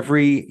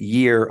every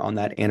year on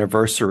that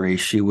anniversary,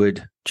 she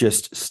would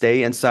just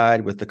stay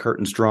inside with the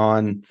curtains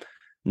drawn,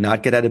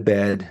 not get out of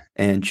bed,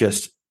 and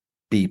just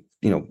be,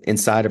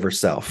 inside of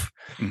herself.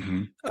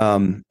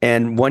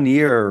 And one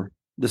year,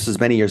 this is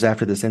many years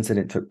after this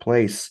incident took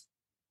place,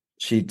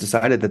 she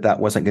decided that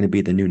wasn't going to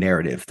be the new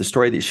narrative. The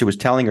story that she was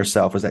telling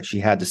herself was that she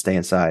had to stay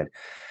inside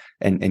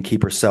and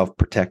keep herself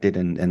protected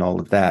and all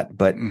of that.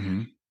 But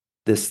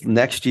this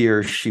next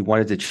year, she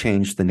wanted to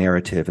change the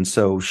narrative. And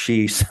so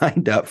she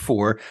signed up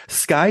for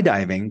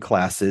skydiving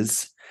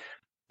classes.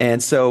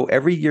 And so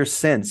every year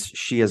since,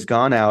 she has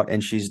gone out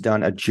and she's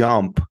done a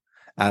jump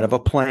out of a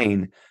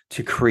plane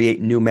to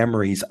create new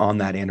memories on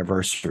that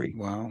anniversary.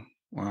 Wow.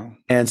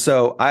 And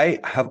so I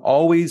have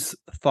always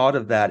thought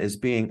of that as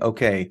being,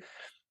 okay,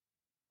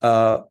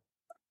 an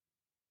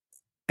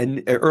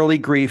early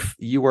grief,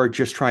 you are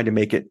just trying to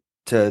make it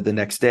to the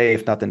next day,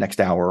 if not the next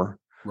hour,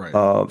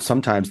 right.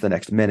 Sometimes the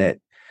next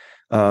minute.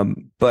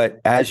 But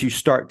as you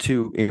start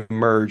to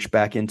emerge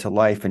back into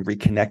life and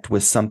reconnect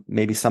with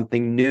maybe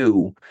something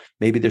new,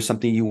 maybe there's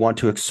something you want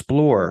to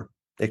explore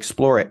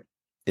it.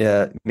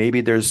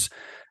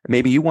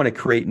 Maybe you want to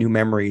create new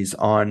memories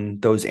on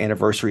those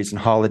anniversaries and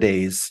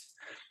holidays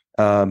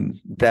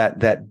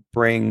that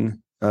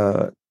bring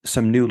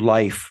some new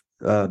life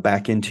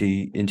back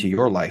into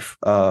your life.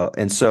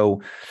 And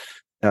so,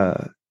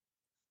 but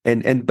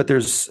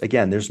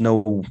there's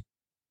no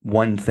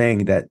one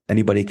thing that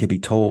anybody can be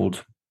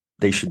told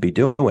they should be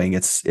doing.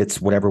 It's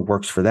whatever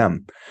works for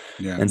them.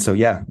 Yeah. And so,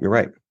 yeah, you're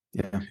right.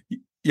 Yeah.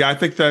 Yeah, I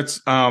think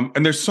that's,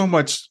 and there's so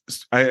much,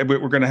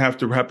 we're going to have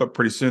to wrap up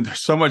pretty soon.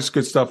 There's so much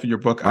good stuff in your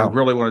book I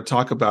really want to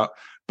talk about.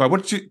 But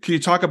can you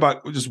talk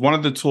about just one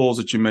of the tools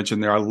that you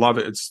mentioned there? I love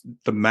it. It's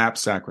the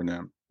MAPS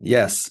acronym.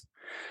 Yes.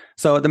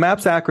 So the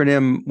MAPS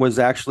acronym was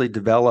actually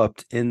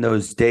developed in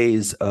those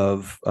days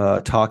of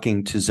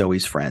talking to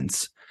Zoe's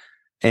friends.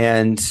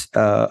 And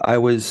I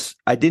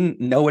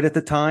didn't know it at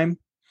the time,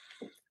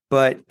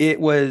 but it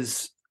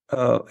was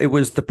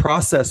the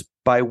process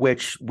by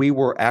which we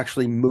were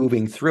actually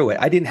moving through it.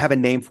 I didn't have a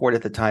name for it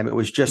at the time. It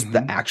was just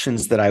the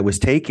actions that I was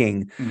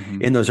taking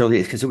in those early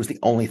days, because it was the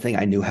only thing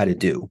I knew how to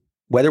do.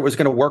 Whether it was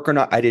going to work or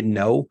not, I didn't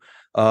know.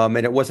 And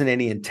it wasn't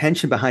any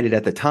intention behind it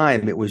at the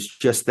time. It was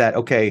just that,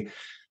 okay,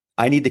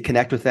 I need to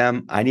connect with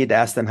them. I need to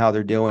ask them how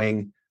they're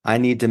doing. I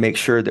need to make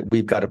sure that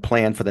we've got a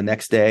plan for the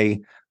next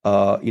day.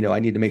 I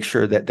need to make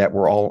sure that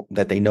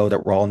they know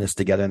that we're all in this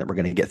together and that we're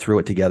going to get through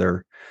it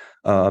together.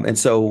 And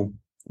so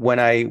when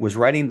I was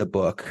writing the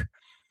book,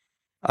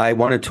 I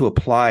wanted to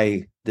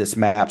apply this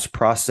MAPS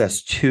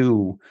process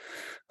to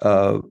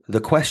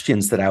the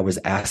questions that I was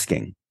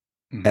asking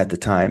at the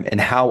time and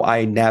how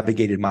I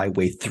navigated my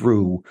way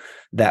through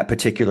that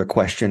particular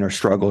question or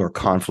struggle or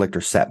conflict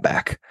or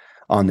setback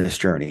on this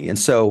journey. And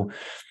so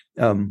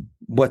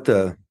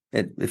is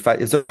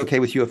it okay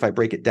with you if I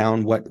break it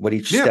down what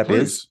each step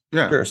please. is?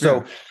 Yeah. Sure.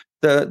 So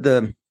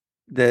the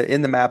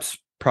in the MAPS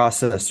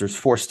process, there's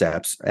 4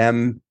 steps.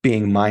 M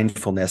being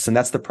mindfulness, and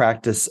that's the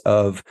practice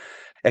of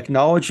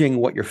acknowledging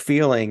what you're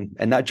feeling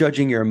and not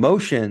judging your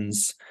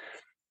emotions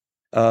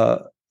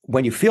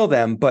when you feel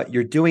them, but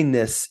you're doing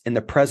this in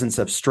the presence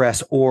of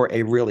stress or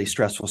a really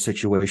stressful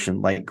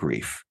situation like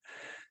grief.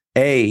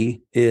 A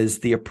is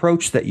the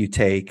approach that you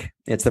take.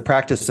 It's the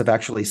practice of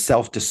actually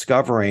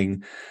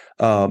self-discovering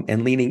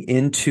and leaning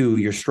into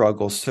your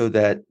struggles so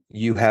that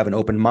you have an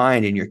open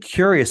mind and you're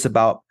curious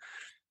about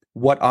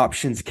what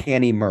options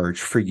can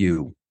emerge for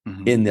you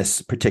in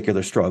this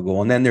particular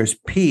struggle. And then there's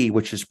P,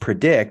 which is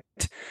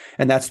predict.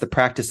 And that's the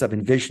practice of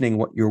envisioning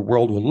what your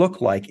world will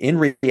look like in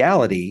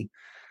reality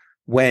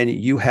when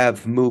you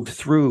have moved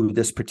through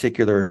this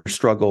particular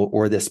struggle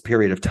or this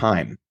period of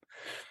time.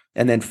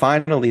 And then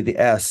finally, the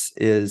S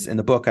is, in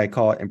the book, I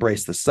call it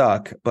embrace the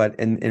suck, but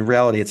in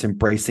reality, it's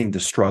embracing the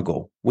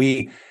struggle.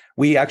 We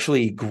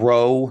actually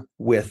grow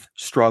with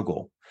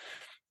struggle.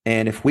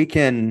 And if we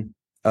can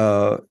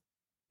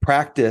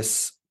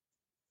practice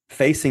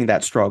facing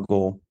that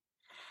struggle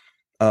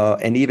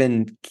and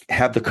even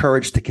have the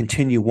courage to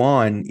continue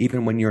on,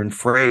 even when you're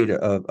afraid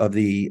of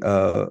the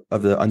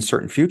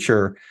uncertain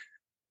future,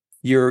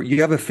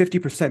 you have a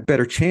 50%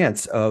 better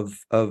chance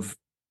of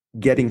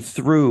getting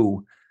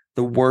through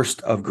the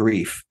worst of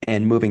grief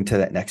and moving to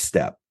that next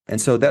step.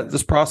 And so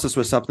this process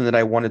was something that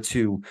I wanted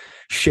to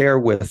share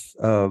with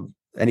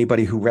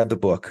anybody who read the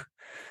book.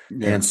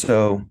 Yeah. And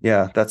so,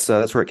 that's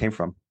where it came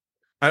from.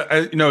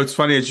 It's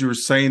funny, as you were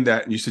saying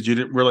that, and you said you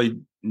didn't really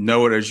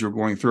know it as you were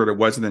going through it. It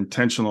wasn't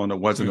intentional, and it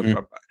wasn't.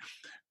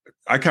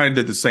 I kind of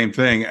did the same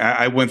thing.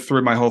 I went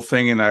through my whole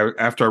thing, and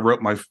after I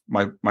wrote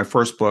my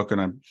first book, and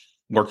I'm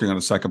working on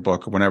a second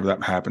book, or whenever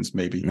that happens,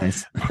 maybe.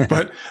 Nice.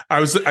 But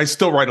I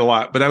still write a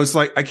lot. But I was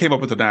like, I came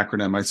up with an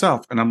acronym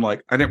myself, and I'm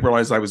like, I didn't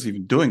realize I was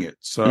even doing it.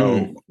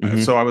 So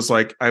I was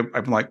like,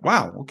 I'm like,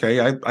 wow,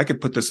 okay, I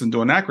could put this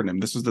into an acronym.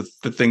 This is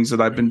the things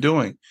that I've been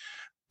doing.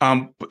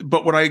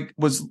 But what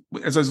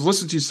as I was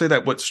listening to you say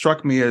that, what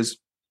struck me is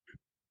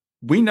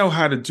we know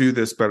how to do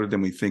this better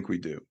than we think we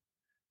do.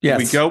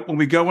 Yes. When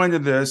we go into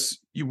this,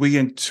 you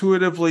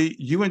intuitively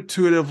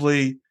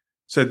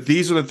said,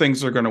 these are the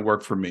things that are going to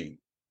work for me.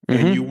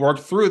 And you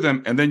worked through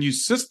them, and then you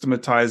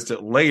systematized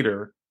it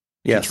later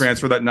to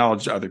transfer that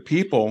knowledge to other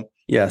people.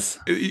 Yes.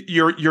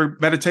 Your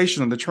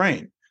meditation on the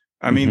train.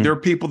 I mean, there are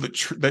people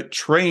that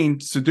train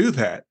to do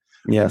that.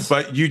 Yes.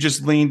 But you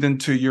just leaned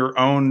into your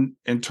own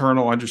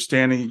internal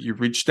understanding. You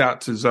reached out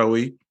to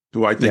Zoe,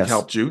 who I think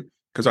helped you,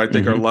 because I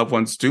think our loved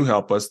ones do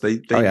help us. They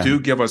do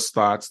give us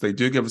thoughts. They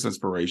do give us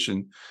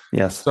inspiration.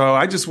 Yes. So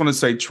I just want to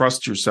say,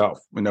 trust yourself.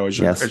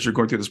 As you're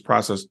going through this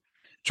process,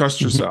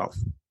 trust yourself.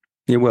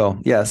 You will.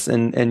 Yes.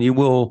 And you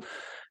will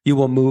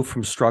move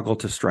from struggle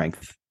to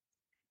strength.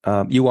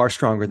 You are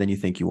stronger than you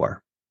think you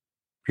are,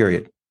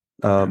 period.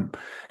 And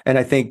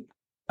I think,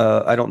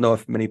 I don't know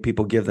if many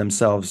people give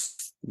themselves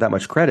that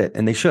much credit,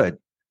 and they should.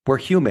 We're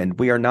human.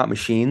 We are not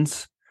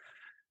machines.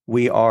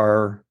 We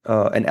are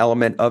an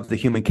element of the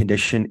human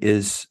condition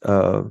is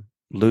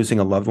losing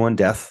a loved one,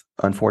 death,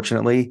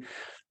 unfortunately.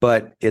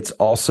 But it's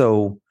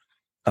also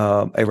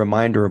a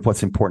reminder of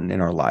what's important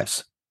in our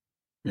lives.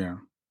 Yeah.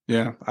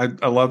 Yeah.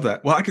 I love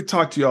that. Well, I could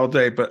talk to you all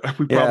day, but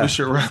we probably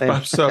should wrap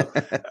up. So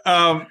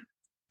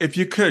if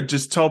you could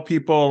just tell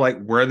people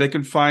like where they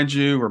can find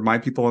you,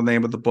 remind people the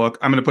name of the book.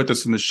 I'm going to put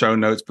this in the show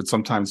notes, but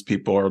sometimes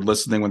people are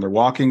listening when they're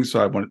walking.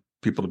 So I want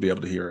people to be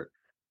able to hear it.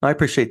 I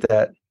appreciate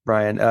that,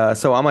 Brian.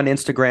 So I'm on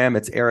Instagram.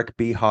 It's Eric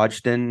B.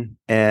 Hodgdon.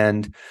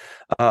 And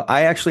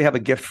I actually have a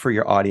gift for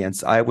your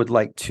audience. I would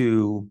like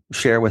to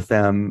share with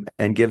them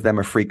and give them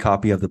a free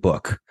copy of the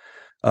book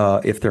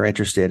if they're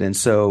interested. And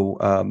so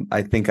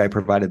I think I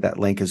provided that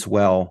link as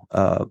well.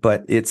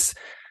 But this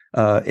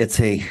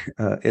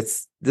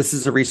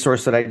is a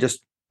resource that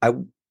I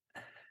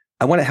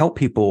want to help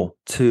people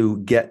to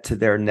get to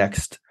their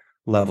next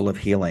level of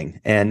healing.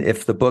 And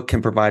if the book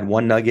can provide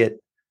one nugget,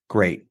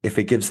 great. If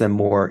it gives them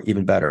more,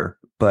 even better.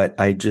 But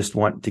I just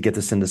want to get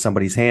this into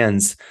somebody's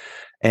hands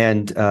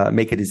and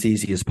make it as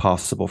easy as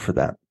possible for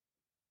them.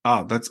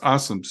 Oh, that's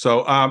awesome.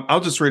 So I'll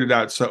just read it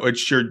out. So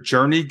it's your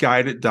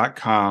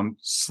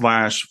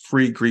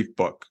journeyguided.com/free grief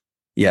book.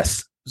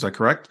 Yes. Is that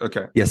correct?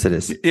 Okay. Yes, it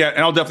is. Yeah, and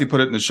I'll definitely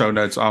put it in the show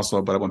notes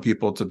also. But I want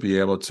people to be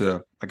able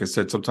to, like I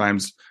said,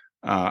 sometimes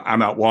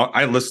I'm out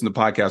I listen to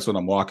podcasts when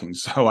I'm walking,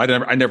 so I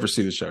never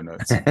see the show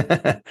notes.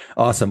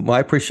 Awesome. Well, I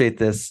appreciate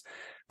this,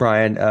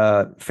 Brian.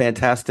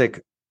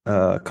 Fantastic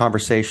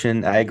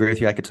conversation. I agree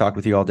with you. I could talk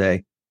with you all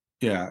day.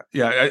 Yeah.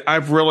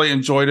 I've really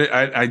enjoyed it.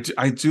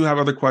 I do have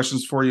other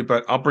questions for you,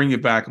 but I'll bring you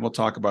back and we'll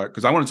talk about it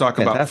because I want to talk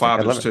about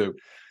fathers too.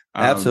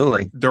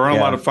 Absolutely. There aren't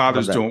a lot of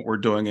fathers doing what we're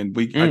doing, and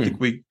I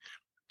think I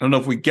don't know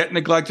if we get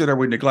neglected or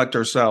we neglect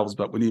ourselves,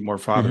 but we need more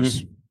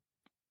fathers. Mm-hmm.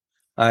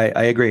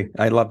 I agree.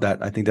 I love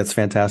that. I think that's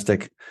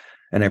fantastic.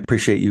 And I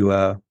appreciate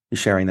you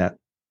sharing that.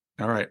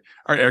 All right,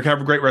 Eric,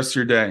 have a great rest of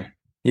your day.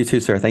 You too,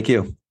 sir. Thank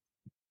you.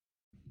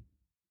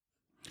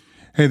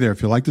 Hey there.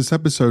 If you like this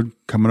episode,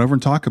 come on over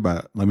and talk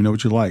about it. Let me know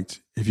what you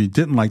liked. If you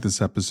didn't like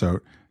this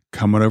episode,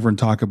 come on over and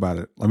talk about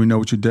it. Let me know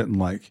what you didn't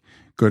like.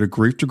 Go to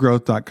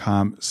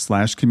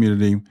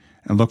grieftogrowth.com/community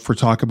and look for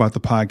Talk About the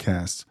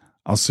Podcast.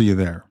 I'll see you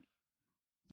there.